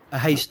 A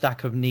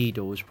haystack of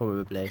needles,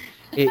 probably.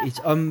 It's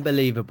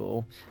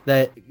unbelievable.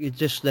 They're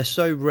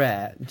so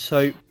rare.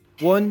 So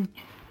one,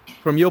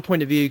 from your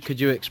point of view, could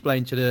you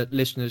explain to the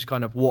listeners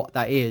kind of what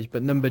that is?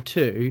 But number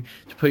two,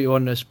 to put you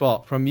on the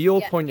spot, from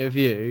your point of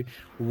view,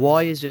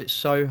 why is it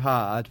so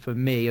hard for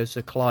me as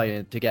a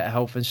client to get a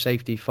health and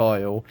safety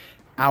file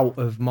out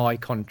of my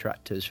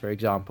contractors, for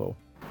example?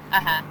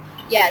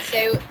 Yeah,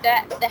 so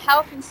the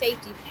health and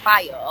safety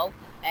file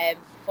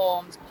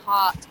forms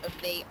part of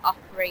the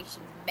operations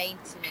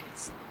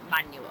maintenance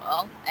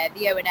manual,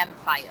 the O&M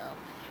file,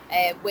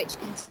 which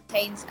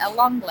contains a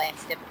long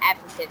list of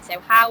everything. So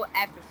how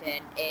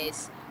everything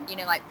is,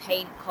 like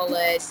paint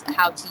colours,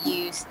 how to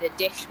use the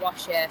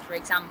dishwasher, for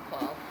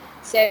example.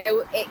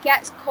 So it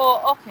gets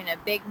caught up in a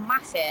big,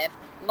 massive,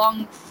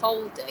 long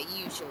folder,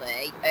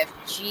 usually, of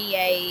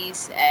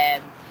GAs,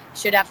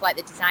 should have like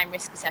the design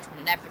risk assessment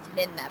and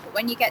everything in there. But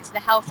when you get to the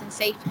health and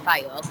safety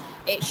file,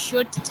 it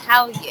should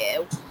tell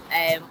you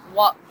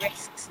what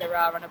risks there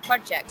are on a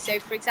project. So,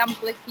 for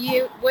example, if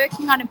you're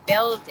working on a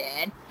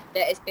building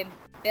that has been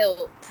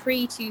built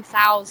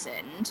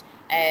pre-2000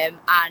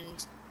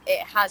 and it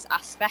has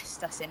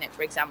asbestos in it,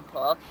 for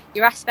example,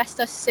 your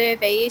asbestos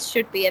surveys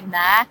should be in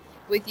there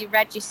with your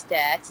register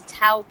to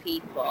tell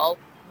people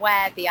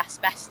where the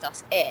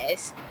asbestos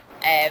is,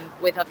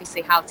 with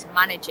obviously how to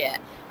manage it.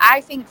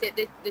 I think that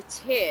the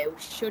two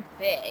should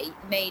be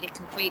made a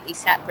completely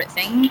separate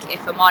thing,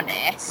 if I'm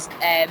honest,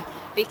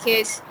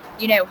 because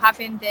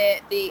having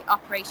the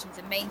operations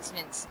and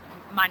maintenance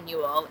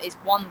manual is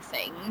one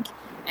thing,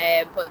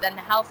 but then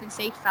the health and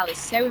safety file is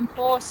so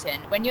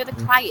important when you're the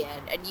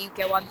client and you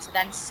go on to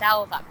then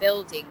sell that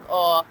building,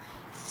 or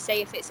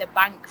say if it's a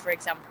bank, for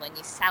example, and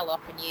you sell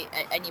up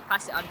and you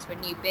pass it on to a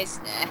new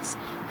business.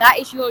 That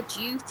is your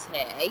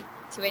duty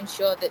to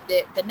ensure that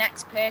the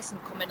next person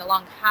coming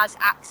along has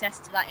access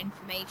to that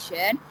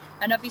information.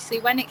 And obviously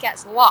when it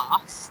gets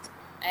lost,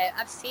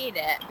 I've seen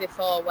it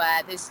before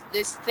where there's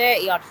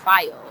 30 odd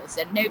files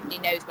and nobody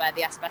knows where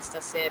the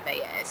asbestos survey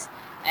is.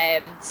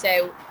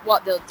 So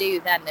what they'll do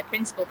then, the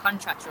principal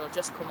contractor will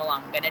just come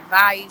along and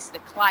advise the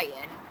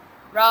client,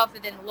 rather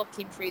than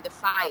looking through the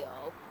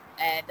file,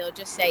 they'll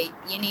just say,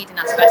 you need an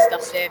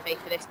asbestos survey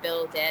for this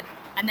building.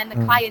 And then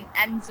the client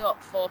ends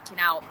up forking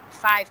out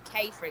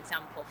 $5,000, for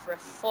example, for a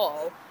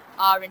full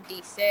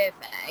R&D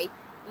survey.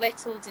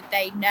 Little did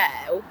they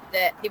know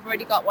that they've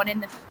already got one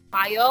in the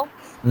file.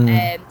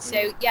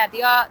 So yeah,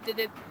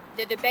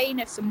 they're the bane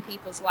of some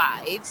people's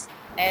lives.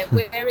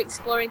 We're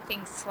exploring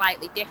things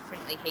slightly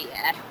differently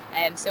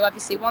here. So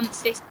obviously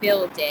once this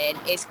building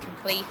is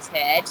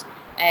completed,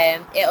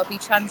 it'll be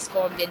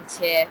transformed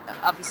into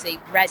obviously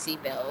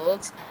resi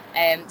build.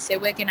 So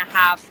we're going to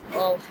have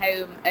all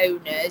home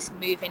owners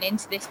moving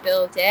into this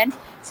building.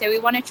 So we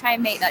want to try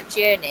and make that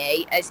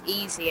journey as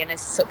easy and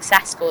as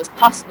successful as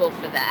possible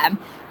for them.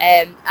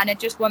 And I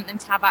just want them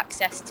to have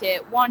access to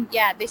one,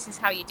 this is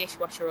how your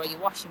dishwasher or your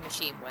washing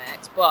machine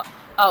works. But,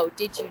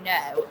 did you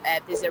know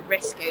there's a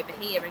risk over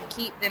here, and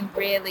keep them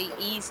really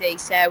easy.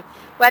 So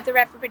whether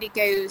everybody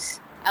goes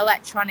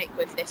electronic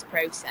with this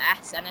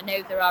process, and I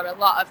know there are a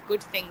lot of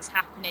good things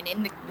happening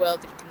in the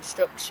world of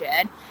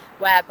construction,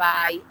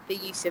 whereby the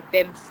use of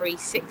BIM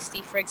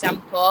 360, for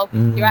example,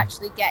 you're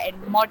actually getting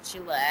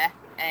modular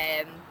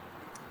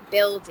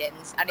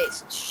buildings, and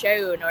it's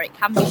shown, or it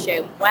can be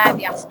shown, where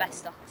the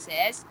asbestos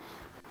is.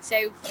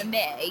 So for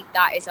me,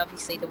 that is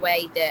obviously the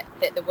way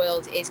that the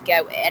world is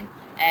going.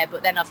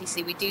 But then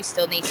obviously we do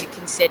still need to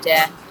consider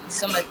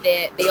some of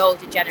the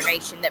older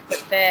generation that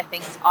prefer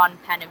things on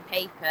pen and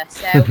paper.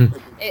 So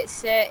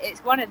it's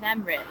one of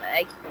them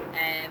really.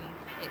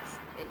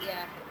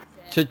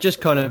 So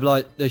just kind of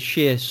like the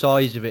sheer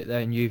size of it,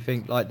 then you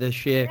think like the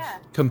sheer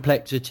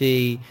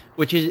complexity,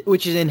 which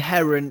is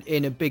inherent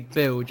in a big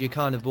build, you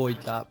can't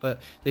avoid that.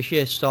 But the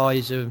sheer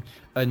size of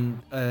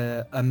and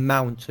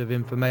amount of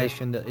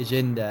information that is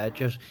in there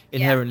just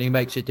inherently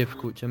makes it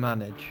difficult to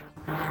manage.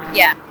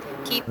 Yeah,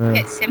 keep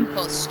it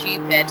simple,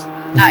 stupid.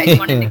 That is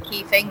one of the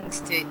key things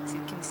to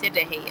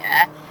consider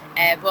here.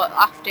 But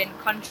often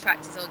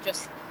contractors will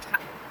just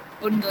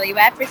bundle you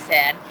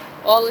everything,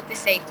 all of the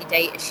safety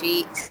data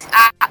sheets,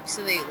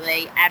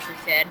 absolutely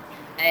everything.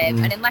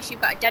 And unless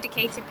you've got a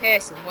dedicated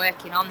person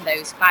working on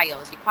those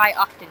files, you quite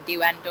often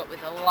do end up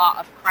with a lot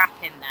of crap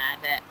in there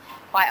that,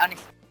 quite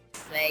honestly,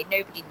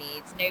 nobody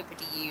needs,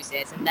 nobody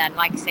uses, and then,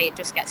 like I say, it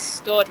just gets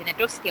stored in a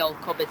dusty old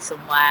cupboard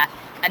somewhere,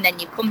 and then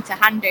you come to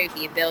hand over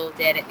your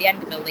building at the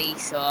end of a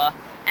lease or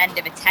end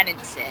of a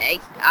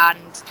tenancy,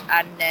 and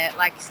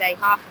like I say,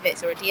 half of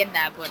it's already in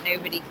there, but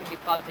nobody can be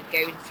bothered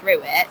going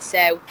through it.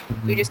 So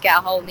we just get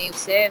a whole new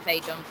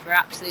survey done for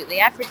absolutely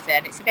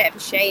everything. It's a bit of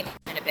a shame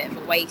and a bit of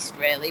a waste,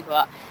 really,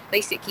 but at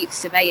least it keeps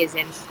surveyors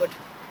in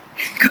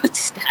good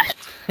stead.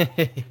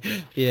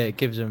 Yeah, it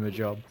gives them a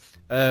job.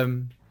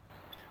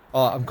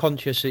 I'm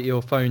conscious that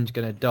your phone's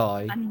going to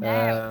die. I know,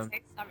 I'm so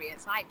sorry,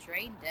 it's like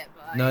drained it.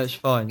 But no, it's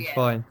fine, it's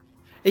fine.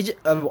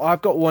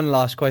 I've got one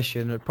last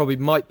question. It probably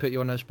might put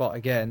you on the spot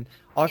again.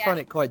 I find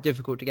it quite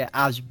difficult to get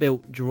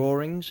as-built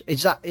drawings.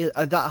 Is that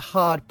a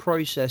hard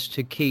process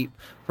to keep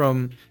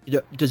from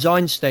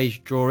design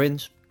stage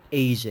drawings?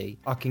 Easy.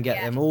 I can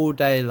get them all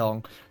day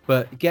long.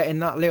 But getting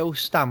that little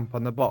stamp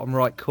on the bottom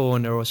right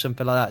corner or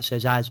something like that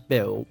says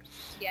as-built,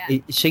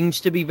 it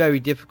seems to be very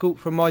difficult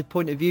from my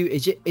point of view.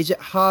 Is it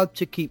hard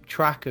to keep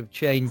track of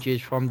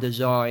changes from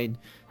design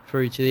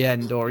through to the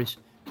end, or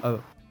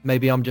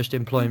maybe I'm just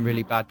employing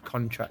really bad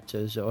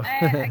contractors? Or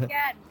again,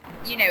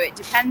 it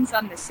depends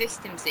on the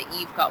systems that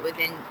you've got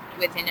within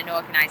an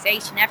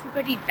organisation.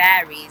 Everybody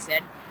varies,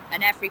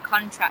 and every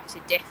contractor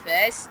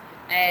differs.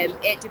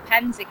 It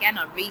depends again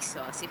on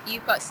resource. If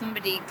you've got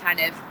somebody kind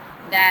of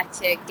there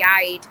to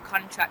guide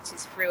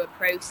contractors through a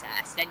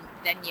process,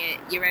 then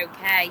you're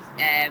okay.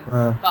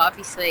 But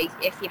obviously,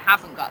 if you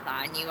haven't got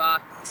that and you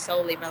are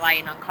solely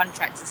relying on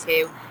contractors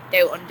who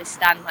don't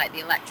understand like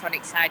the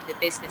electronic side of the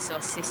business or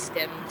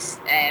systems,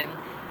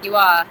 you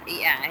are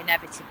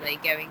inevitably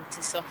going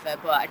to suffer.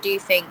 But I do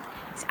think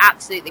it's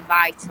absolutely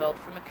vital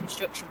from a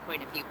construction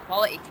point of view,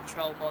 quality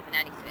control more than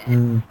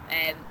anything,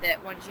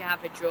 that once you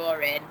have a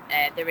drawing,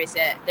 there is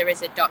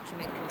a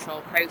document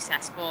control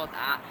process for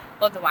that.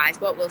 Otherwise,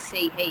 what we'll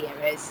see here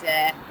is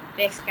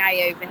this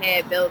guy over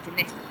here building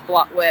this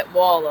blockwork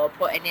wall or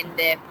putting in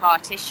the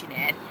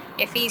partitioning.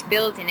 If he's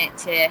building it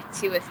to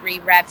 2 or 3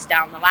 revs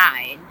down the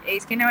line,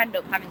 he's going to end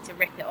up having to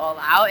rip it all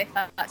out if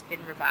that's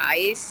been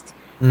revised.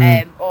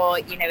 Or,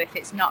 if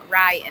it's not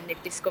right and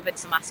they've discovered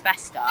some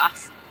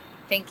asbestos,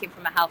 thinking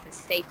from a health and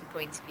safety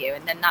point of view,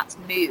 and then that's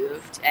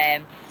moved,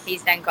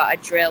 he's then got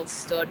to drill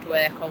stud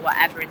work or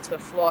whatever into a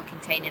floor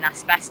containing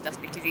asbestos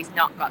because he's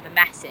not got the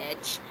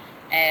message.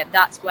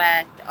 That's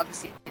where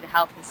obviously the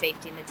health and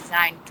safety and the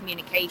design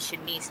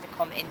communication needs to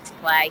come into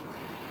play.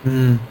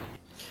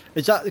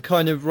 Is that the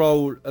kind of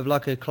role of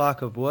like a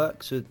clerk of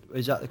works?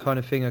 Is that the kind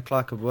of thing a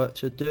clerk of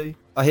works would do?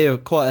 I hear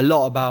quite a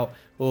lot about,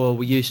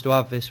 we used to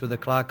have this with a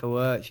clerk of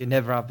works. You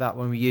never have that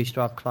when we used to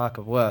have clerk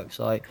of works.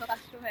 Like, clerk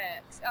of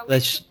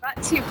works. We've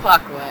got 2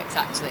 clerk of works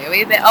actually. Are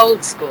we a bit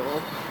old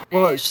school?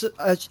 Well,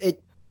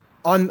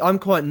 I'm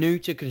quite new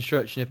to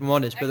construction, if I'm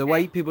honest, but the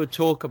way people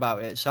talk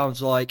about it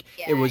sounds like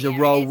it was a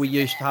role we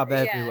used to have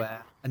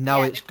everywhere, and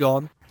now it's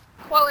gone.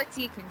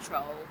 Quality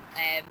control.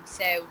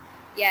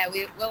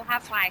 We'll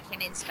have like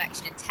an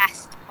inspection and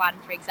test plan,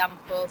 for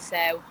example.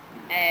 So,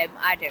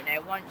 I don't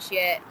know, once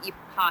your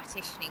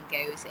partitioning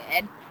goes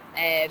in,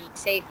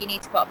 say if you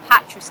need to put a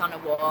pattress on a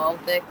wall,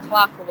 the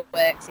clerk of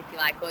works, if you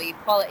like, or your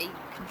quality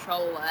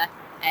controller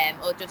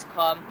will just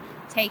come,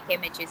 take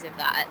images of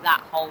that at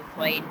that whole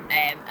point,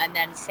 and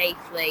then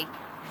safely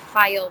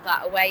file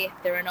that away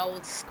if they're an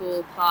old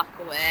school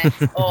Parker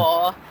Works,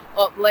 or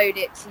upload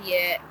it to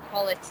your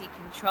quality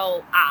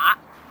control app,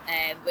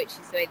 which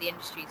is the way the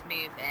industry's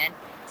moving.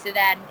 So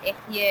then if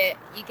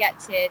you get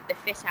to the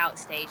fit out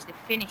stage, the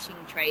finishing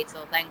trades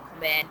will then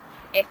come in.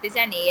 If there's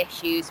any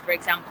issues, for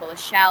example, a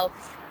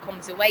shelf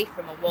comes away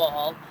from a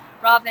wall,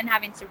 rather than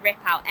having to rip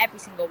out every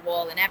single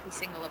wall in every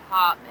single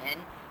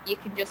apartment, you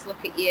can just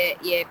look at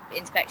your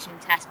inspection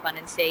test plan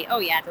and see, oh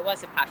yeah, there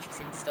was a pattress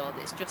installed,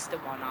 it's just a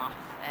one-off.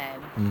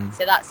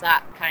 So that's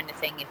that kind of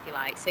thing, if you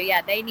like. So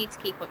yeah, they need to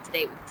keep up to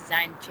date with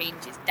design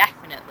changes,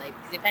 definitely,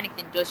 because if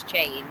anything does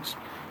change,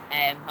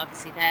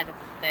 obviously they're the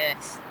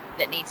first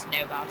that need to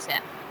know about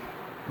it.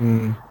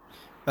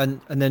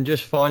 And then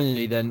just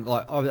finally, then,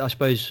 like, I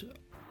suppose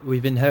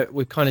we've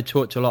kind of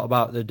talked a lot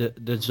about the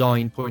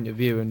design point of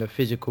view and the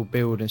physical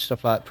build and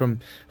stuff like that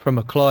from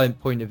a client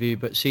point of view,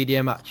 but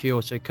CDM actually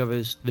also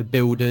covers the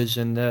builders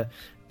and the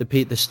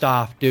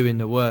staff doing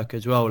the work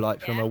as well, like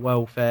from a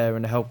welfare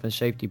and a health and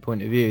safety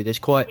point of view. There's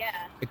quite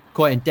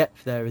in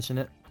depth there, isn't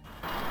it?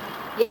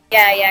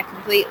 Yeah,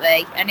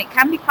 completely. And it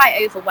can be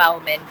quite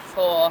overwhelming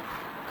for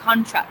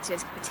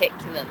contractors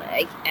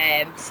particularly.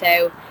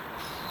 So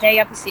they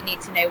obviously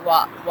need to know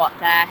what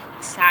their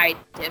side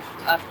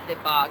of the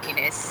bargain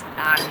is,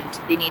 and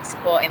they need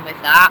supporting with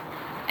that.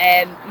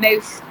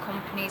 Most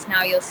companies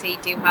now, you'll see,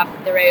 do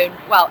have their own,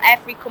 well,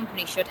 every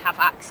company should have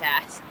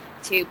access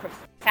to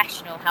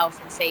professional health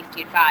and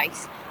safety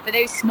advice. For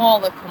those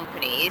smaller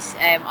companies,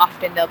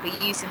 often they'll be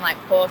using like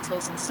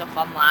portals and stuff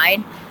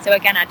online. So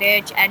again, I'd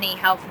urge any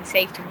health and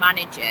safety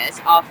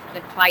managers of the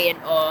client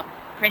or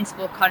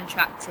principal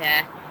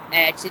contractor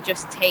to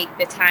just take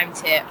the time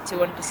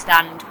to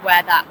understand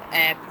where that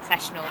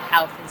professional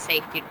health and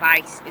safety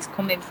advice is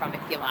coming from,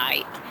 if you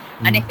like.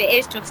 And if it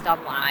is just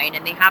online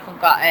and they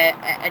haven't got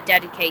a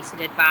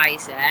dedicated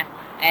advisor,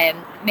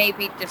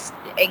 maybe just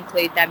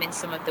include them in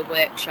some of the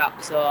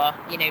workshops, or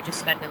just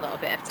spend a little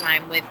bit of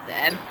time with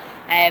them.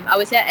 I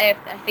was at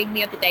a thing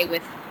the other day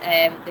with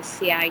the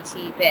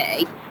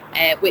CITB,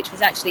 which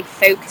was actually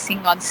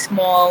focusing on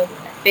small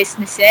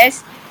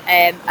businesses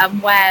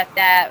and where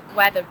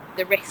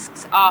the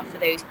risks are for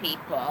those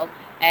people,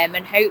 and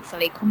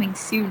hopefully coming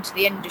soon to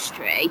the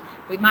industry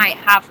we might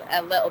have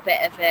a little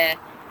bit of a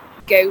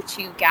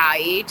go-to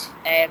guide.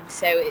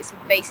 So it's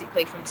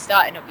basically from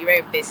starting up your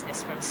own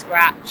business from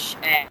scratch,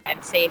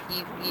 and say if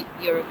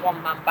you're a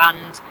one-man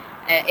band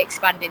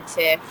expanding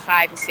to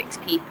 5 or 6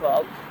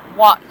 people,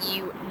 what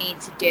you need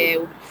to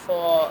do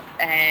for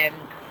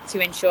to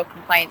ensure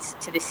compliance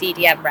to the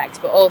CDM regs,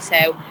 but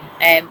also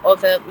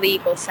other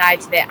legal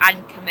sides of it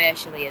and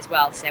commercially as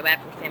well. So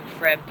everything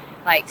from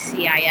like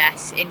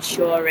CIS,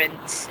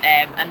 insurance,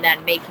 and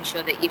then making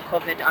sure that you're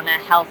covered on a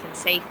health and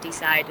safety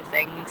side of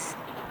things.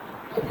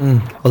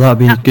 Well, that'd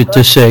be good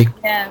to see.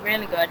 Yeah,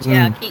 really good.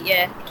 Yeah,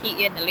 I'll keep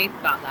you in the loop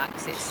about that,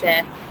 because it's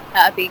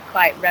that'd be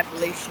quite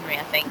revolutionary,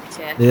 I think,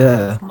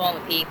 to smaller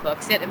people.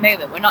 Because at the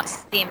moment we're not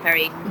seeing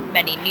very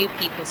many new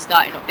people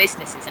starting up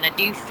businesses, and I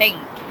do think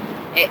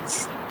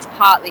it's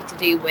partly to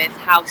do with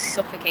how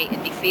suffocated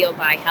they feel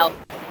by health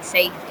and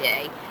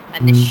safety,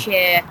 and the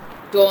sheer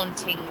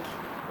daunting,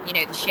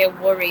 the sheer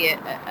worry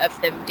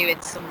of them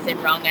doing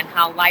something wrong, and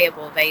how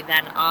liable they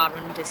then are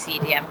under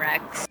CDM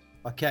regs.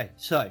 Okay,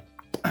 so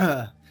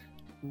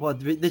well,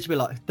 this will be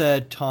like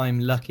third time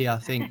lucky, I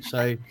think.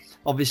 So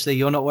obviously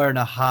you're not wearing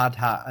a hard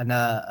hat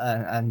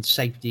and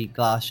safety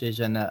glasses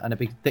and a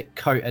big thick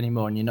coat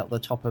anymore, and you're not the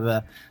top of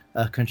a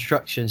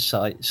construction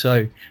site.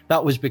 So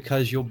that was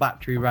because your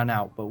battery ran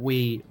out, but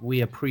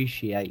we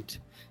appreciate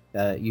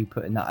you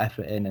putting that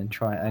effort in and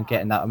trying and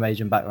getting that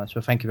amazing background.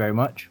 So thank you very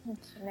much.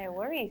 No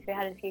worries. We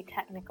had a few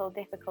technical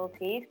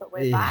difficulties, but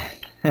we're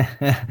back.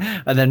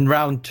 And then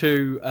round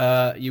 2,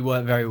 you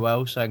weren't very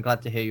well, so I'm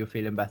glad to hear you're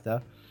feeling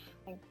better.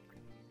 Thanks.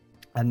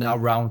 And now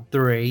round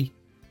 3,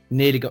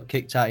 nearly got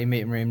kicked out of your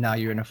meeting room. Now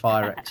you're in a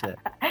fire exit.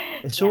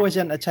 It's always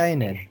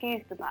entertaining.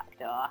 Excuse the back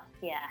door.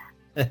 Yeah.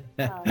 The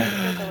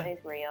struggle is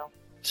real.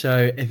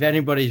 So if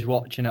anybody's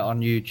watching it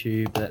on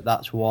YouTube,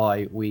 that's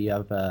why we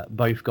have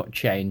both got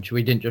changed.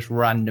 We didn't just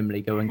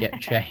randomly go and get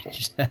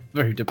changed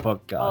through the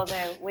podcast.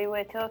 Although we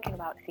were talking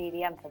about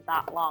CDM for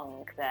that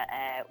long that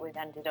we've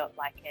ended up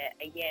like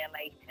a year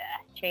later,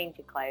 change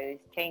of clothes,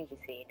 change of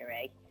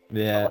scenery.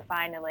 Yeah. But we're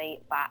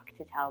finally back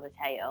to tell the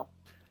tale.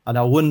 And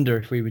I wonder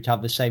if we would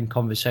have the same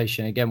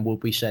conversation again,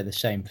 would we say the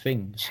same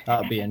things?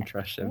 That'd be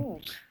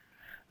interesting.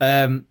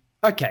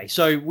 Okay,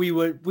 so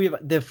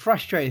the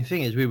frustrating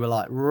thing is we were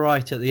like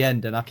right at the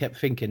end, and I kept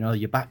thinking, oh,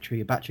 your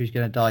battery's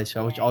going to die.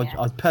 So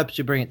I'd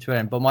purposely bring it to an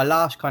end. But my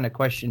last kind of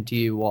question to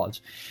you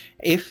was,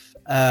 if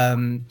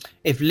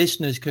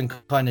listeners can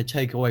kind of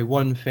take away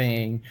one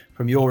thing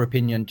from your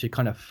opinion to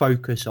kind of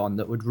focus on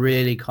that would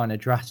really kind of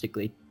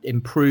drastically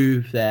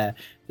improve their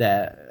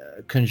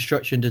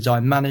construction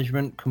design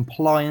management,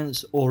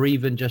 compliance, or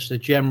even just a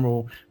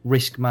general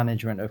risk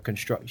management of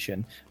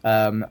construction,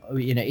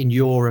 in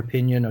your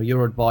opinion or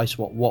your advice,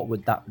 what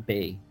would that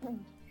be?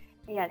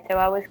 Yeah, so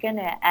I was going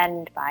to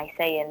end by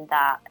saying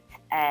that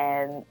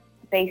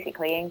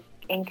basically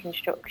in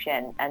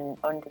construction and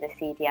under the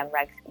CDM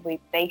regs, we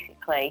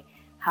basically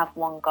have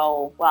one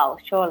goal. Well,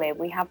 surely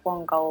we have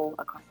one goal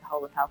across the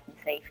whole of health and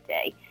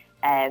safety,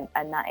 and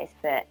that is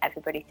for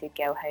everybody to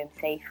go home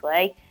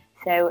safely.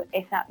 So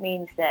if that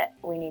means that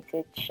we need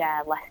to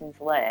share lessons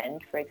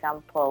learned, for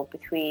example,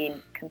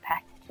 between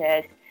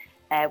competitors,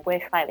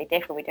 we're slightly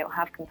different. We don't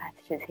have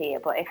competitors here,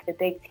 but if the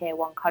big tier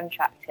 1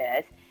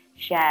 contractors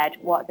shared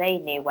what they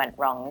knew went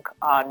wrong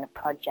on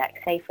projects,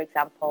 say for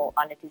example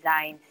on a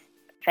design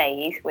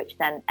phase, which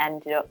then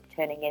ended up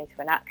turning into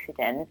an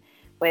accident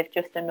with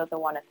just another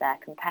one of their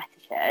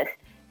competitors,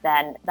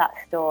 then that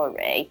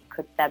story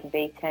could then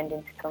be turned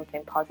into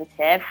something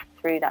positive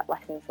through that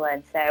lessons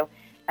learned. So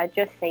I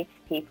just say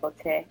to people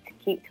to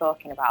keep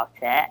talking about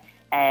it,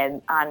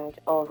 and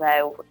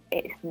although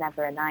it's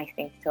never a nice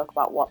thing to talk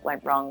about what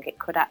went wrong, it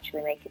could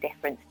actually make a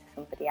difference to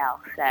somebody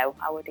else. So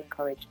I would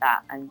encourage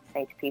that and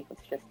say to people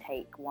to just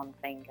take one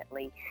thing at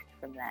least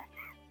from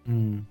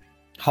this.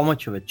 How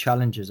much of a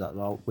challenge is that,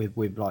 like,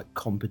 with like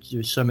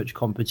there's so much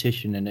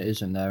competition in it,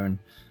 isn't there? And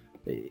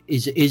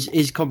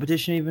is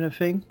competition even a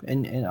thing?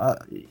 And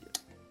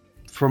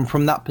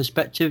from that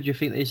perspective, do you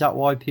think, is that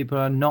why people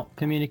are not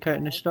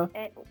communicating this stuff?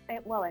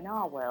 Well, in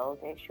our world,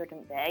 it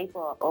shouldn't be,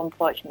 but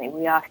unfortunately,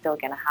 we are still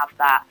going to have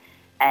that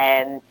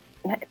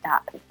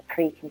that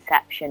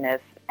preconception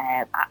of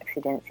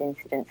accidents,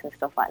 incidents, and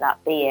stuff like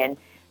that being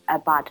a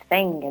bad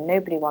thing, and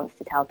nobody wants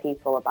to tell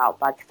people about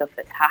bad stuff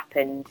that's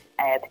happened,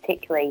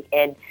 particularly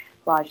in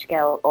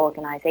large-scale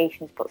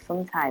organisations. But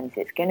sometimes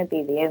it's going to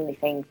be the only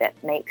thing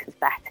that makes us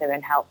better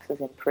and helps us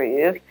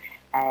improve,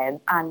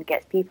 and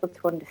gets people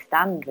to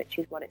understand, which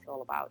is what it's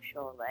all about,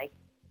 surely.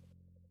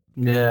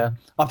 Yeah,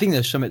 I think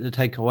there's something to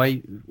take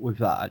away with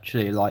that,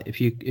 actually. Like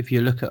if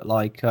you look at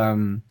like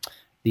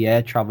the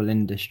air travel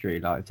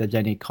industry, like if there's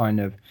any kind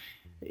of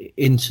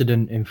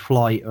incident in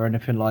flight or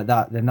anything like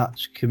that, then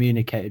that's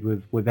communicated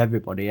with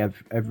everybody.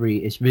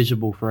 It's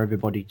visible for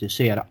everybody to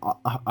see. And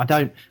I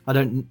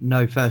don't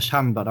know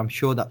firsthand, but I'm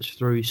sure that's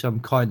through some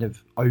kind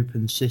of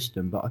open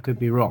system, but I could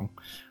be wrong.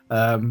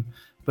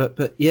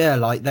 But yeah,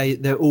 like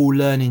they're all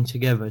learning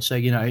together. So,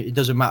 you know, it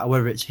doesn't matter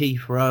whether it's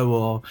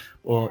Heathrow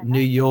or New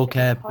York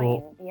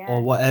Airport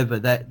or whatever,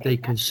 that they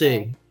can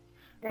see.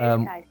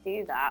 Those guys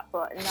do that,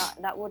 but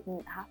that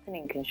wouldn't happen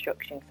in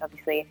construction. Because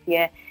obviously,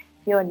 if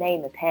your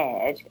name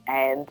appeared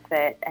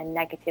for a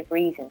negative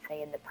reason,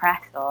 say in the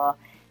press or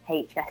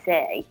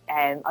HSE,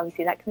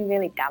 obviously that can be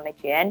really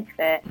damaging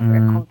for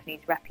a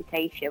company's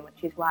reputation,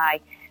 which is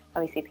why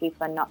obviously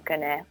people are not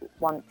going to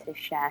want to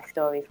share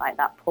stories like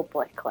that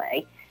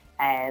publicly.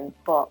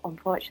 But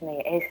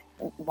unfortunately, it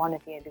is one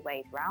of the only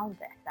ways around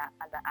this that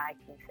I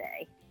can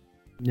see.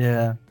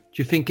 Yeah.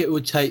 Do you think it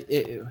would take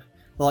it?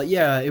 Like,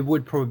 yeah, it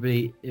would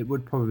probably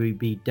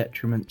be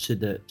detriment to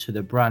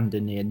the brand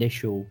in the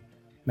initial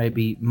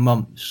maybe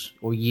months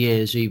or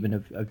years even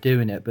of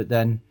doing it, but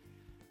then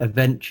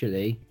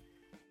eventually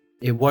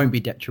it won't be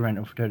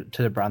detrimental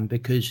to the brand,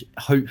 because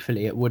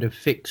hopefully it would have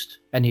fixed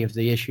any of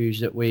the issues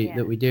that we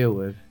deal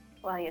with.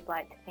 Well, you'd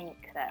like to think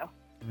so.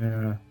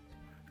 Yeah.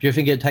 Do you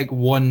think it'd take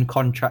one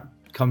contract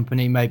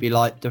company, maybe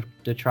like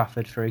the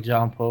Trafford, for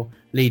example,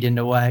 leading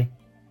the way?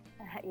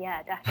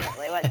 Yeah,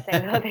 definitely. Let's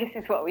say, well, this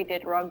is what we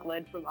did wrong,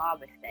 learn from our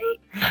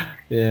mistakes.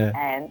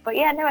 Yeah. But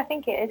yeah, no, I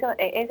think it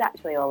is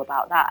actually all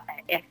about that.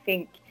 I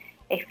think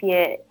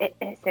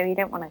so you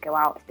don't want to go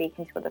out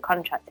speaking to other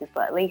contractors,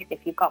 but at least if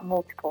you've got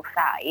multiple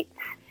sites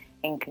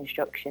in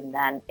construction,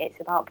 then it's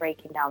about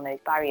breaking down those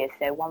barriers.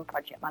 So one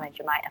project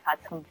manager might have had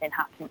something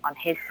happen on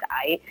his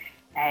site,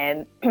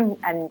 and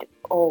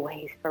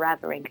always,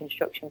 forever in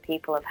construction,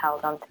 people have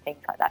held on to things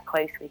like that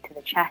closely to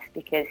the chest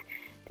because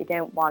they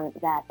don't want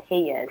their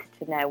peers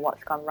to know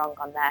what's gone wrong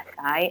on their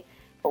site.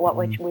 But what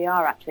we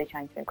are actually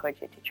trying to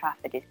encourage at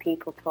Trafford is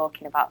people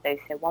talking about those.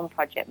 So one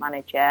project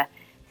manager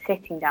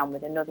sitting down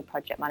with another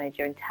project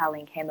manager and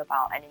telling him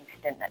about an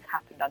incident that's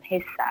happened on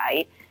his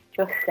site,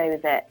 just so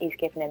that he's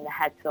giving him the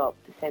heads up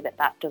so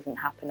that doesn't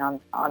happen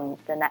on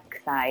the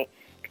next site.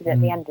 Because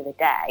at the end of the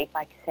day,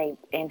 like I say,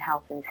 in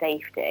health and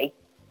safety,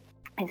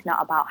 it's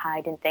not about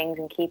hiding things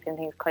and keeping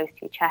things close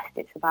to your chest.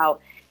 It's about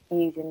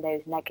using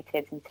those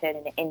negatives and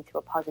turning it into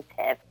a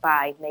positive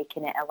by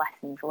making it a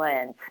lessons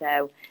learned.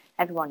 So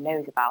everyone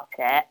knows about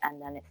it,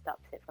 and then it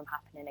stops it from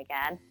happening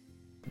again.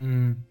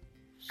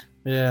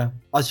 Yeah,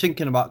 I was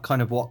thinking about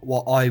kind of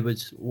what I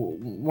was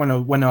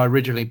when I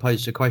originally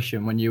posed the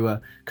question when you were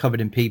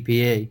covered in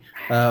PPE.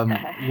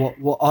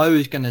 What I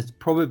was going to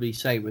probably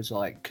say was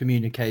like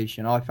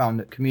communication. I found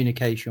that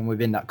communication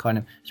within that kind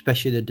of,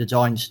 especially the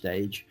design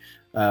stage,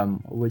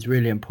 was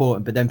really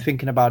important. But then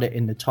thinking about it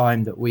in the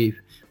time that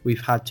we've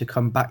had to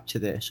come back to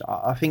this,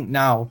 I think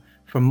now,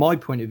 from my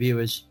point of view,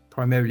 as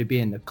primarily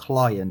being the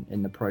client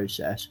in the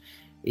process,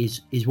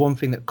 is one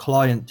thing that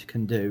client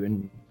can do,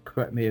 and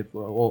correct me if,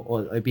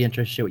 or I'd be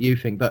interested to see what you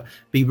think, but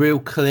be real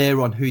clear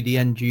on who the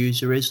end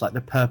user is, like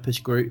the purpose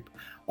group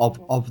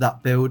of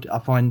that build. I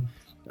find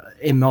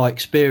in my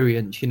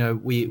experience, you know,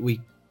 we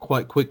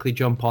quite quickly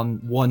jump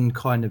on one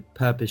kind of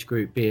purpose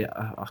group, be it,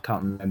 I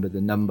can't remember the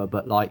number,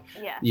 but like,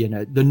 you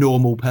know, the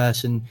normal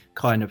person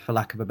kind of, for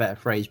lack of a better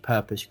phrase,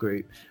 purpose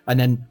group. And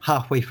then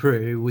halfway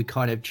through, we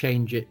kind of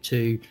change it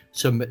to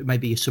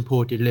maybe a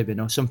supported living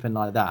or something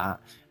like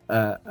that.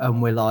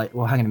 And we're like,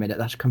 well, hang on a minute,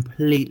 that's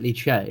completely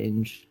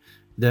changed.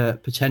 The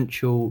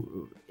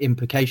potential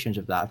implications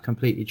of that have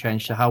completely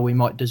changed to how we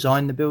might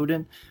design the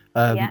building.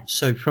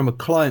 So from a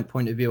client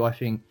point of view, I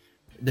think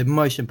the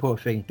most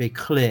important thing is be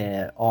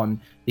clear on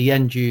the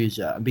end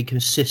user and be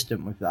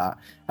consistent with that.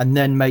 And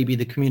then maybe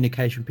the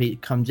communication piece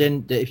comes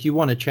in. That if you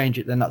want to change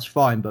it, then that's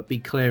fine, but be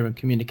clear and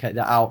communicate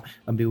that out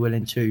and be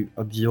willing to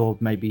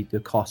absorb maybe the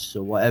costs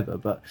or whatever.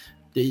 But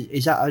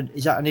is that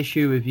an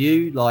issue with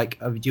you? Like,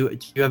 do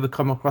you ever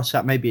come across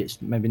that? Maybe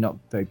it's not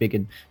very big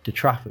into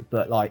traffic,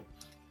 but like,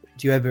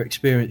 do you ever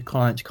experience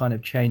clients kind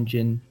of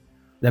changing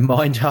their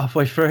mind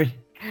halfway through?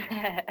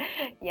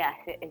 Yes,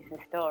 it is the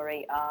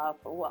story of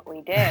what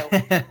we do.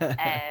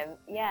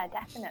 Yeah,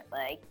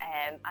 definitely.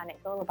 And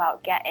it's all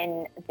about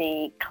getting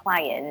the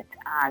client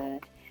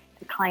and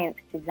the client's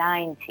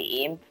design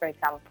team, for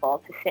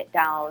example, to sit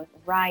down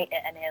right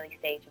at an early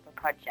stage of a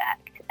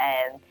project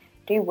and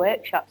do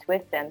workshops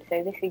with them.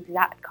 So this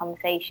exact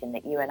conversation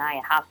that you and I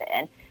are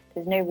having,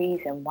 there's no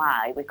reason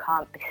why we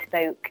can't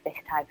bespoke this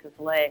type of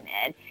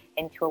learning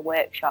into a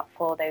workshop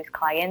for those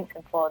clients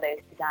and for those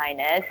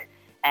designers.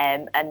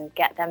 And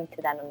get them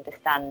to then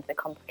understand the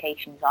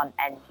complications on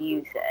end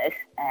users.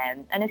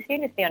 And as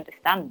soon as they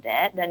understand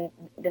it, then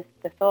the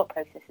thought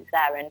process is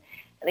there. And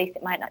at least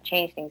it might not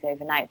change things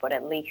overnight, but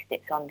at least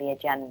it's on the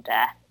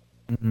agenda.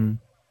 Mm-hmm.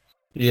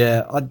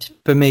 Yeah,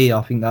 for me,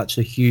 I think that's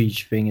a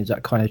huge thing, is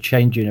that kind of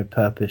changing of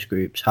purpose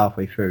groups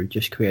halfway through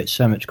just creates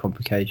so much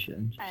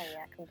complications. Oh,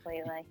 yeah,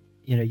 completely.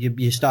 You know,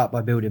 you start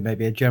by building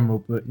maybe a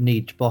general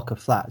needs block of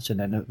flats, and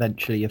then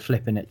eventually you're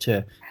flipping it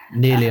to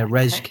nearly a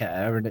res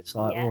care, and it's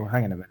like, oh,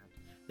 hang on a minute,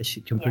 this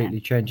completely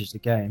changes the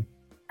game.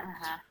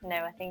 No,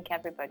 I think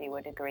everybody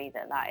would agree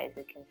that is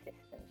a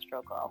consistent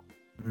struggle.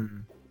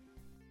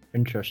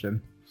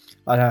 Interesting.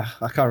 I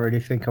can't really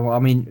think of. I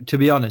mean, to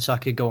be honest, I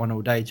could go on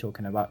all day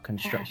talking about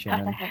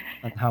construction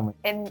and how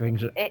many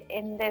things.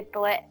 In the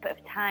blip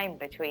of time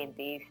between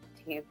these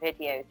two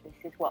videos, this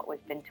is what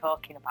we've been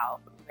talking about,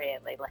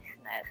 really,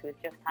 listeners.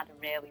 We've just had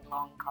a really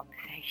long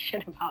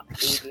conversation about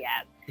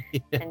CDM,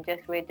 and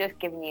we're just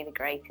giving you the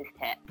greatest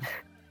tips.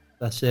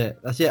 That's it.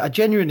 I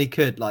genuinely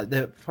could. Like,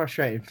 the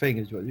frustrating thing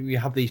is we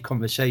have these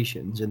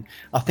conversations, and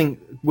I think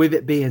with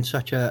it being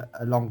such a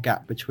long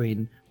gap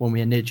between when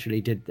we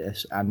initially did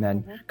this and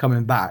then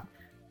coming back,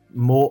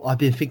 I've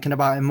been thinking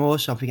about it more.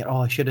 So I'm thinking,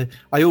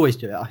 I always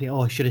do it. I think,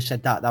 I should have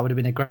said that. That would have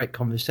been a great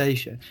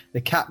conversation. The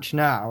catch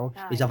now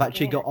is I've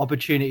actually got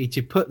opportunity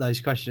to put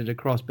those questions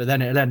across, but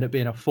then it'll end up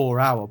being a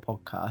 4-hour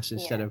podcast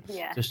instead of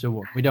just a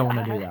one. We don't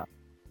want to do that.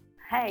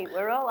 Hey,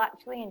 we're all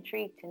actually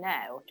intrigued to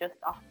know, just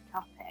off the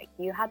topic,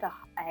 you had a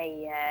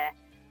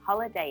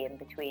holiday in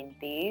between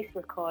these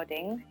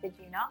recordings, did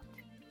you not?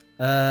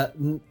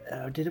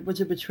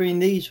 Was it between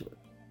these?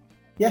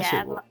 Yes,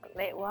 it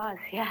was.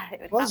 Yeah,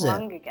 it was that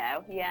long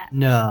ago. Yeah.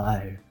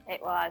 No.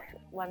 It was.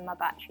 When my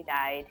battery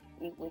died,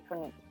 we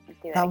couldn't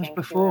do it. That was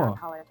before. On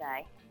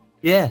holiday.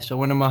 Yeah, so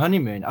one of my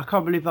honeymoon. I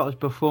can't believe that was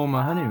before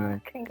my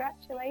honeymoon.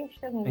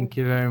 Congratulations. Thank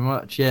you very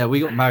much. Yeah, we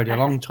got married a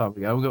long time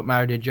ago. We got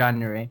married in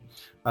January.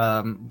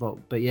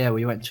 But yeah,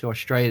 we went to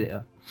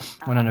Australia.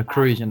 Went on a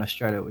cruise in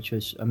Australia, which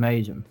was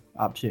amazing.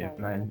 Absolutely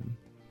amazing.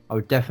 I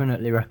would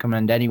definitely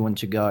recommend anyone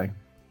to go.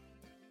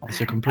 It's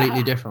a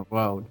completely different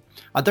world.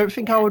 I don't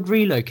think I would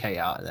relocate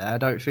out there. I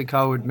don't think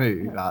I would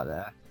move out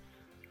there.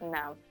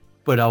 No.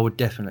 But I would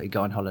definitely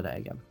go on holiday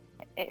again.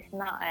 It's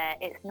not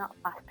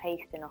fast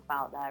paced enough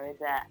out there, is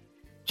it?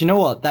 Do you know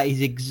what? That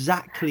is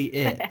exactly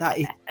it.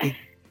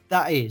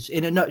 That is,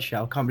 in a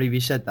nutshell. I can't believe you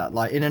said that.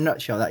 Like, in a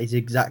nutshell, that is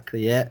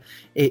exactly it.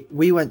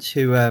 We went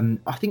to,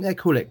 I think they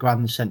call it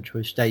Grand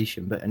Central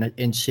Station, but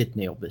in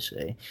Sydney,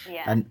 obviously.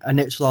 Yeah. And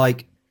it's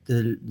like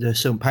the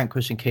St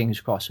Pancras and King's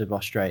Cross of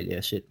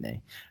Australia,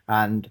 Sydney.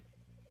 And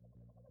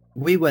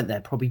we went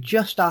there probably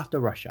just after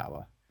rush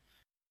hour.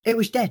 It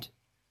was dead.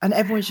 And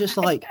everyone's just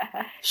like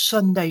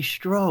Sunday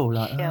stroll,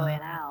 like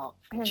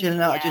chilling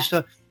out, just.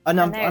 And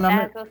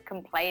there's us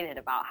complaining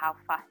about how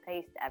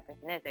fast-paced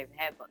everything is over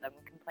here, but then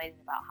we're complaining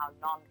about how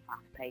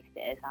non-fast-paced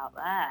it is out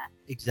there.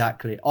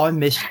 Exactly. I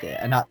missed it,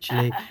 and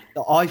actually,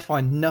 I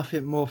find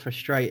nothing more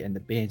frustrating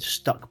than being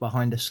stuck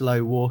behind a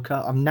slow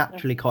walker. I'm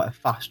naturally quite a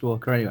fast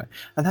walker anyway,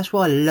 and that's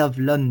why I love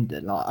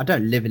London. Like, I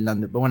don't live in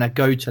London, but when I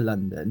go to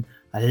London,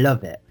 I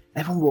love it.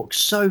 Everyone walks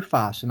so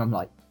fast, and I'm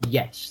like,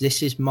 yes,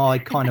 this is my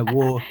kind of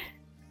walk.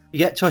 You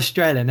get to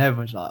Australia and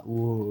everyone's like,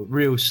 whoa,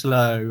 real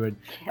slow.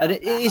 And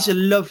it is a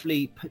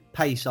lovely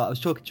pace. Like, I was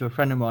talking to a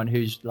friend of mine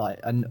who's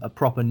like a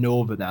proper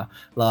northerner,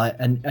 like,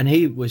 and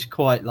he was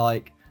quite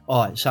like,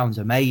 oh, it sounds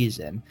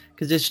amazing,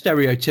 because it's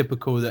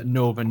stereotypical that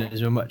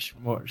Northerners are much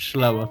more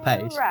slower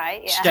pace.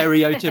 Right, yeah.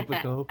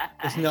 Stereotypical.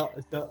 It's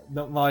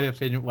not my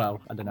opinion.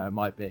 Well, I don't know, it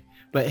might be.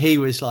 But he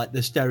was like the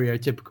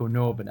stereotypical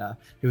Northerner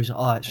who was like,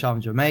 oh, it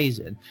sounds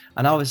amazing.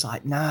 And I was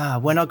like, nah.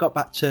 When I got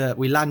back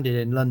we landed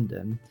in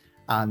London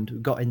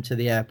and got into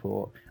the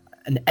airport,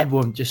 and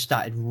everyone just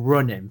started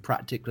running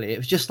practically. It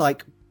was just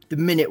like the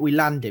minute we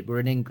landed, we're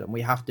in England,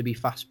 we have to be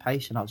fast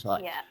paced. And I was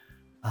like,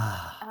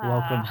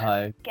 welcome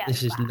home.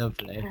 This is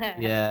lovely.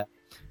 Yeah,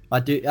 I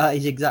do. That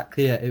is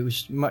exactly it. It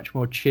was much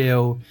more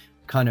chill,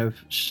 kind of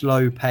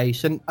slow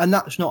pace, and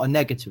that's not a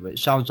negative. It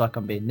sounds like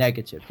I'm being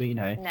negative,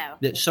 but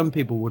that some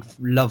people would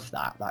love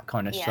that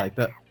kind of slow.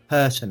 But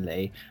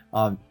personally,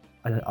 I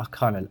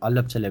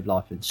love to live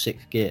life in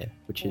sixth gear,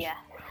 which is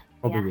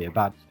probably a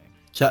bad thing.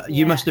 So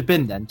you must have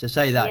been then, to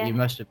say that. You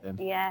must have been.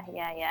 Yeah,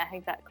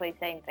 exactly.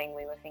 Same thing.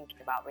 We were thinking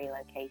about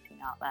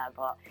relocating out there,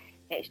 but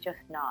it's just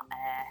not.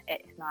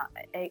 It's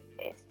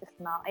just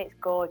not. It's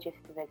gorgeous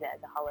to visit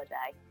as a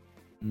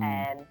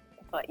holiday.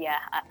 But yeah,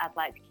 I'd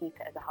like to keep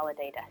it as a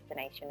holiday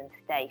destination and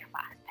stay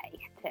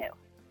fast-paced too.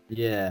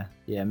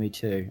 Yeah, me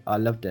too. I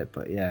loved it,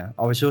 but yeah,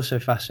 I was also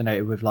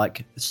fascinated with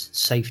like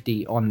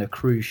safety on the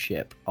cruise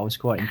ship. I was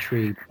quite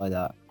intrigued by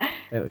that.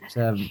 It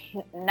was,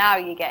 now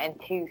you're getting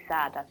too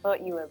sad. I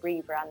thought you were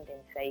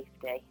rebranding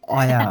safety.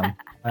 I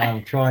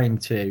am trying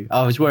to.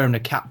 I was wearing a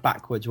cap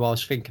backwards while I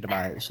was thinking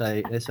about it,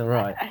 so it's all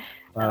right.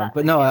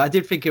 But no, I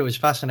did think it was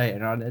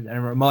fascinating, and it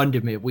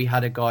reminded me, we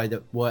had a guy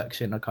that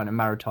works in a kind of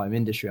maritime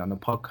industry on the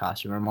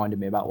podcast, and reminded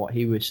me about what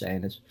he was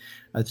saying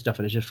and stuff,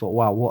 and I just thought,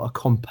 wow, what a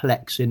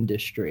complex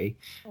industry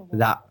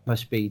that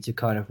must be to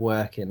kind of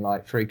work in.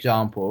 Like, for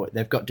example,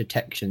 they've got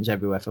detections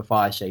everywhere for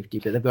fire safety,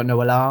 but they've got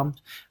no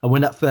alarms. And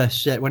when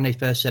they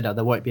first said, oh,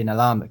 there won't be an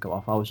alarm that go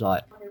off, I was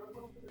like,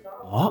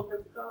 what?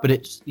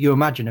 But you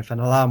imagine if an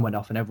alarm went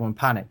off and everyone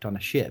panicked on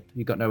a ship,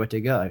 you got nowhere to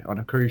go on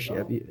a cruise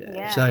ship.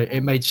 So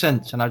it made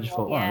sense, and I just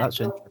thought, wow,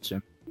 that's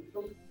interesting.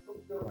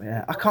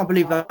 Yeah, I can't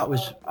believe that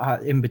was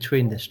in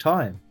between this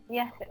time.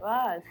 Yes, it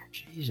was.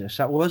 Jesus,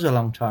 that was a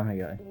long time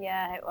ago.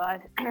 Yeah, it was.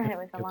 It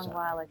was a long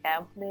while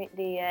ago.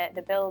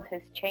 The build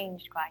has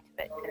changed quite a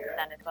bit since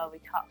then as well.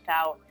 We topped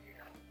out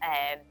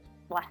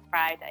last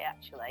Friday,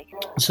 actually.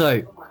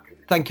 So,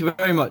 thank you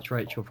very much,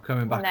 Rachel, for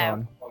coming back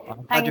on.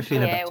 How do you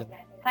feel about it?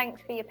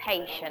 Thanks for your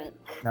patience.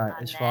 No,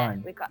 it's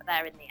fine. We got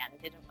there in the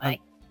end, didn't we?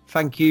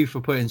 Thank you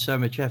for putting so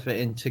much effort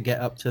in to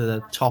get up to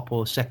the top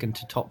or second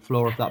to top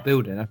floor of that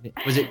building.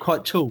 Was it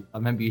quite tall? I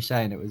remember you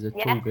saying it was a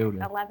tall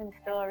building. 11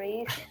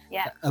 stories.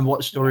 Yeah. And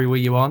what story were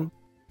you on?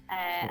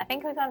 I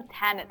think I was on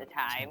 10 at the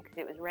time because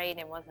it was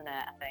raining, wasn't it?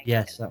 I think.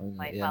 Yes, that was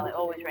it. Yeah. Well, it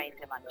always rains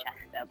in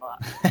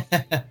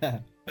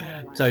Manchester,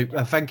 but. So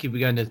thank you for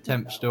going to the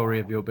 10th story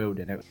of your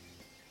building.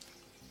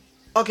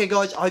 Okay,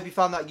 guys, I hope you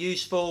found that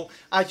useful.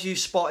 As you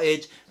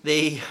spotted,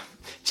 the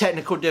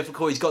technical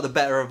difficulties got the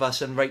better of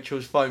us and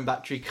Rachel's phone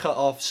battery cut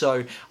off.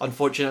 So,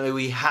 unfortunately,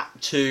 we had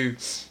to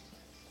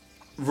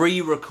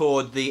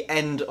re-record the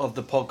end of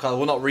the podcast.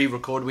 Well, not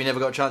re-record. We never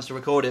got a chance to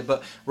record it,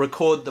 but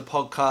record the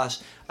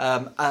podcast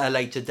at a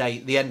later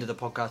date, the end of the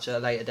podcast at a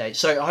later date.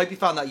 So I hope you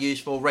found that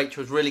useful.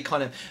 Rachel's really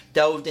kind of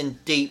delved in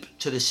deep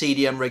to the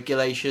CDM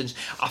regulations.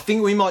 I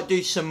think we might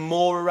do some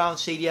more around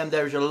CDM.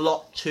 There is a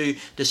lot to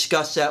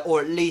discuss there, or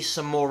at least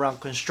some more around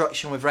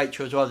construction with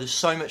Rachel as well. There's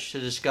so much to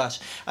discuss,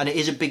 and it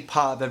is a big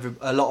part of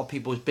a lot of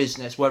people's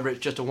business, whether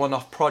it's just a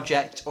one-off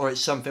project or it's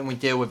something we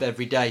deal with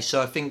every day.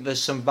 So I think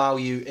there's some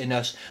value in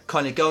us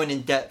kind of going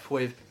in depth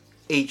with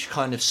each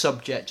kind of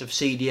subject of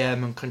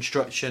CDM and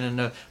construction and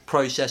the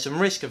process and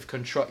risk of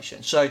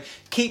construction. So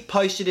keep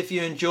posted if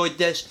you enjoyed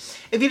this.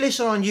 If you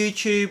listen on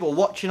YouTube or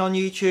watching on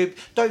YouTube,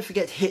 don't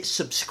forget to hit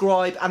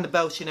subscribe and the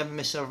bell so you never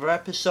miss another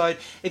episode.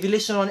 If you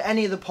listen on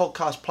any of the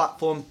podcast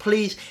platforms,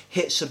 please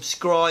hit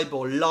subscribe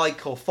or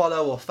like or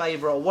follow or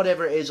favourite or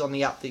whatever it is on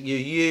the app that you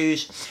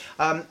use.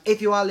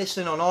 If you are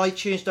listening on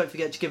iTunes, don't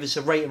forget to give us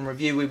a rate and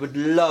review. We would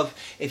love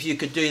if you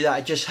could do that.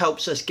 It just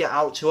helps us get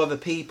out to other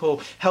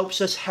people,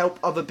 helps us help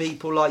other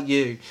people like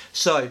you.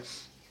 So,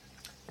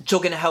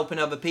 talking to helping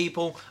other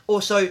people.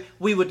 Also,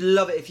 we would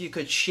love it if you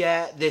could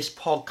share this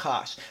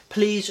podcast.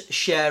 Please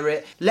share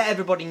it. Let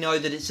everybody know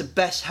that it's the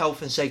best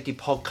health and safety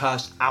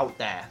podcast out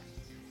there.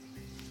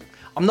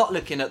 I'm not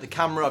looking at the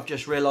camera. I've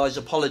just realised.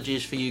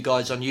 Apologies for you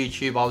guys on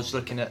YouTube. I was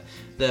looking at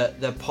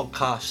the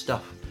podcast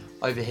stuff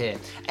over here.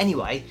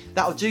 Anyway,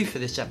 that'll do for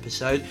this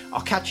episode.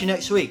 I'll catch you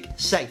next week.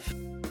 Safe.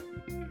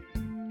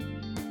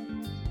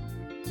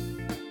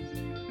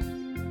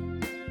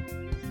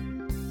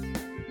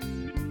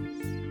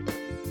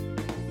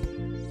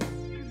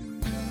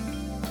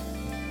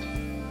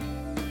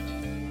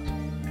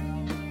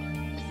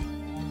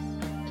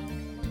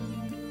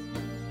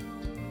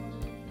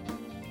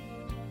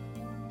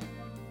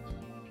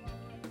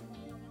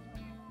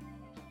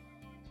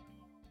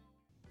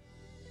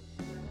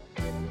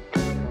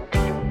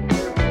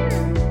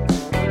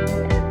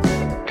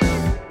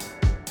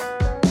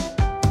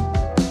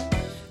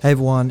 Hey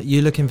everyone,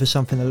 you looking for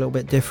something a little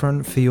bit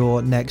different for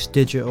your next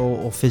digital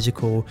or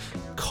physical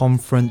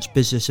conference,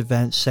 business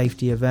event,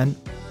 safety event?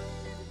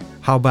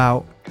 How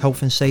about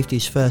Health and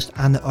Safety's first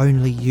and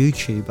only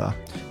YouTuber?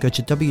 Go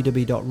to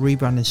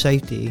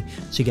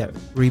www.rebrandingsafety to get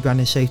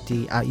rebranding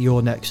safety at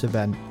your next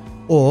event,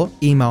 or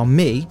email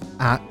me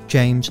at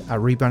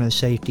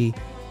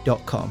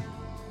james@rebrandingsafety.com.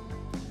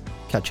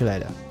 Catch you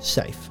later.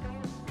 Safe.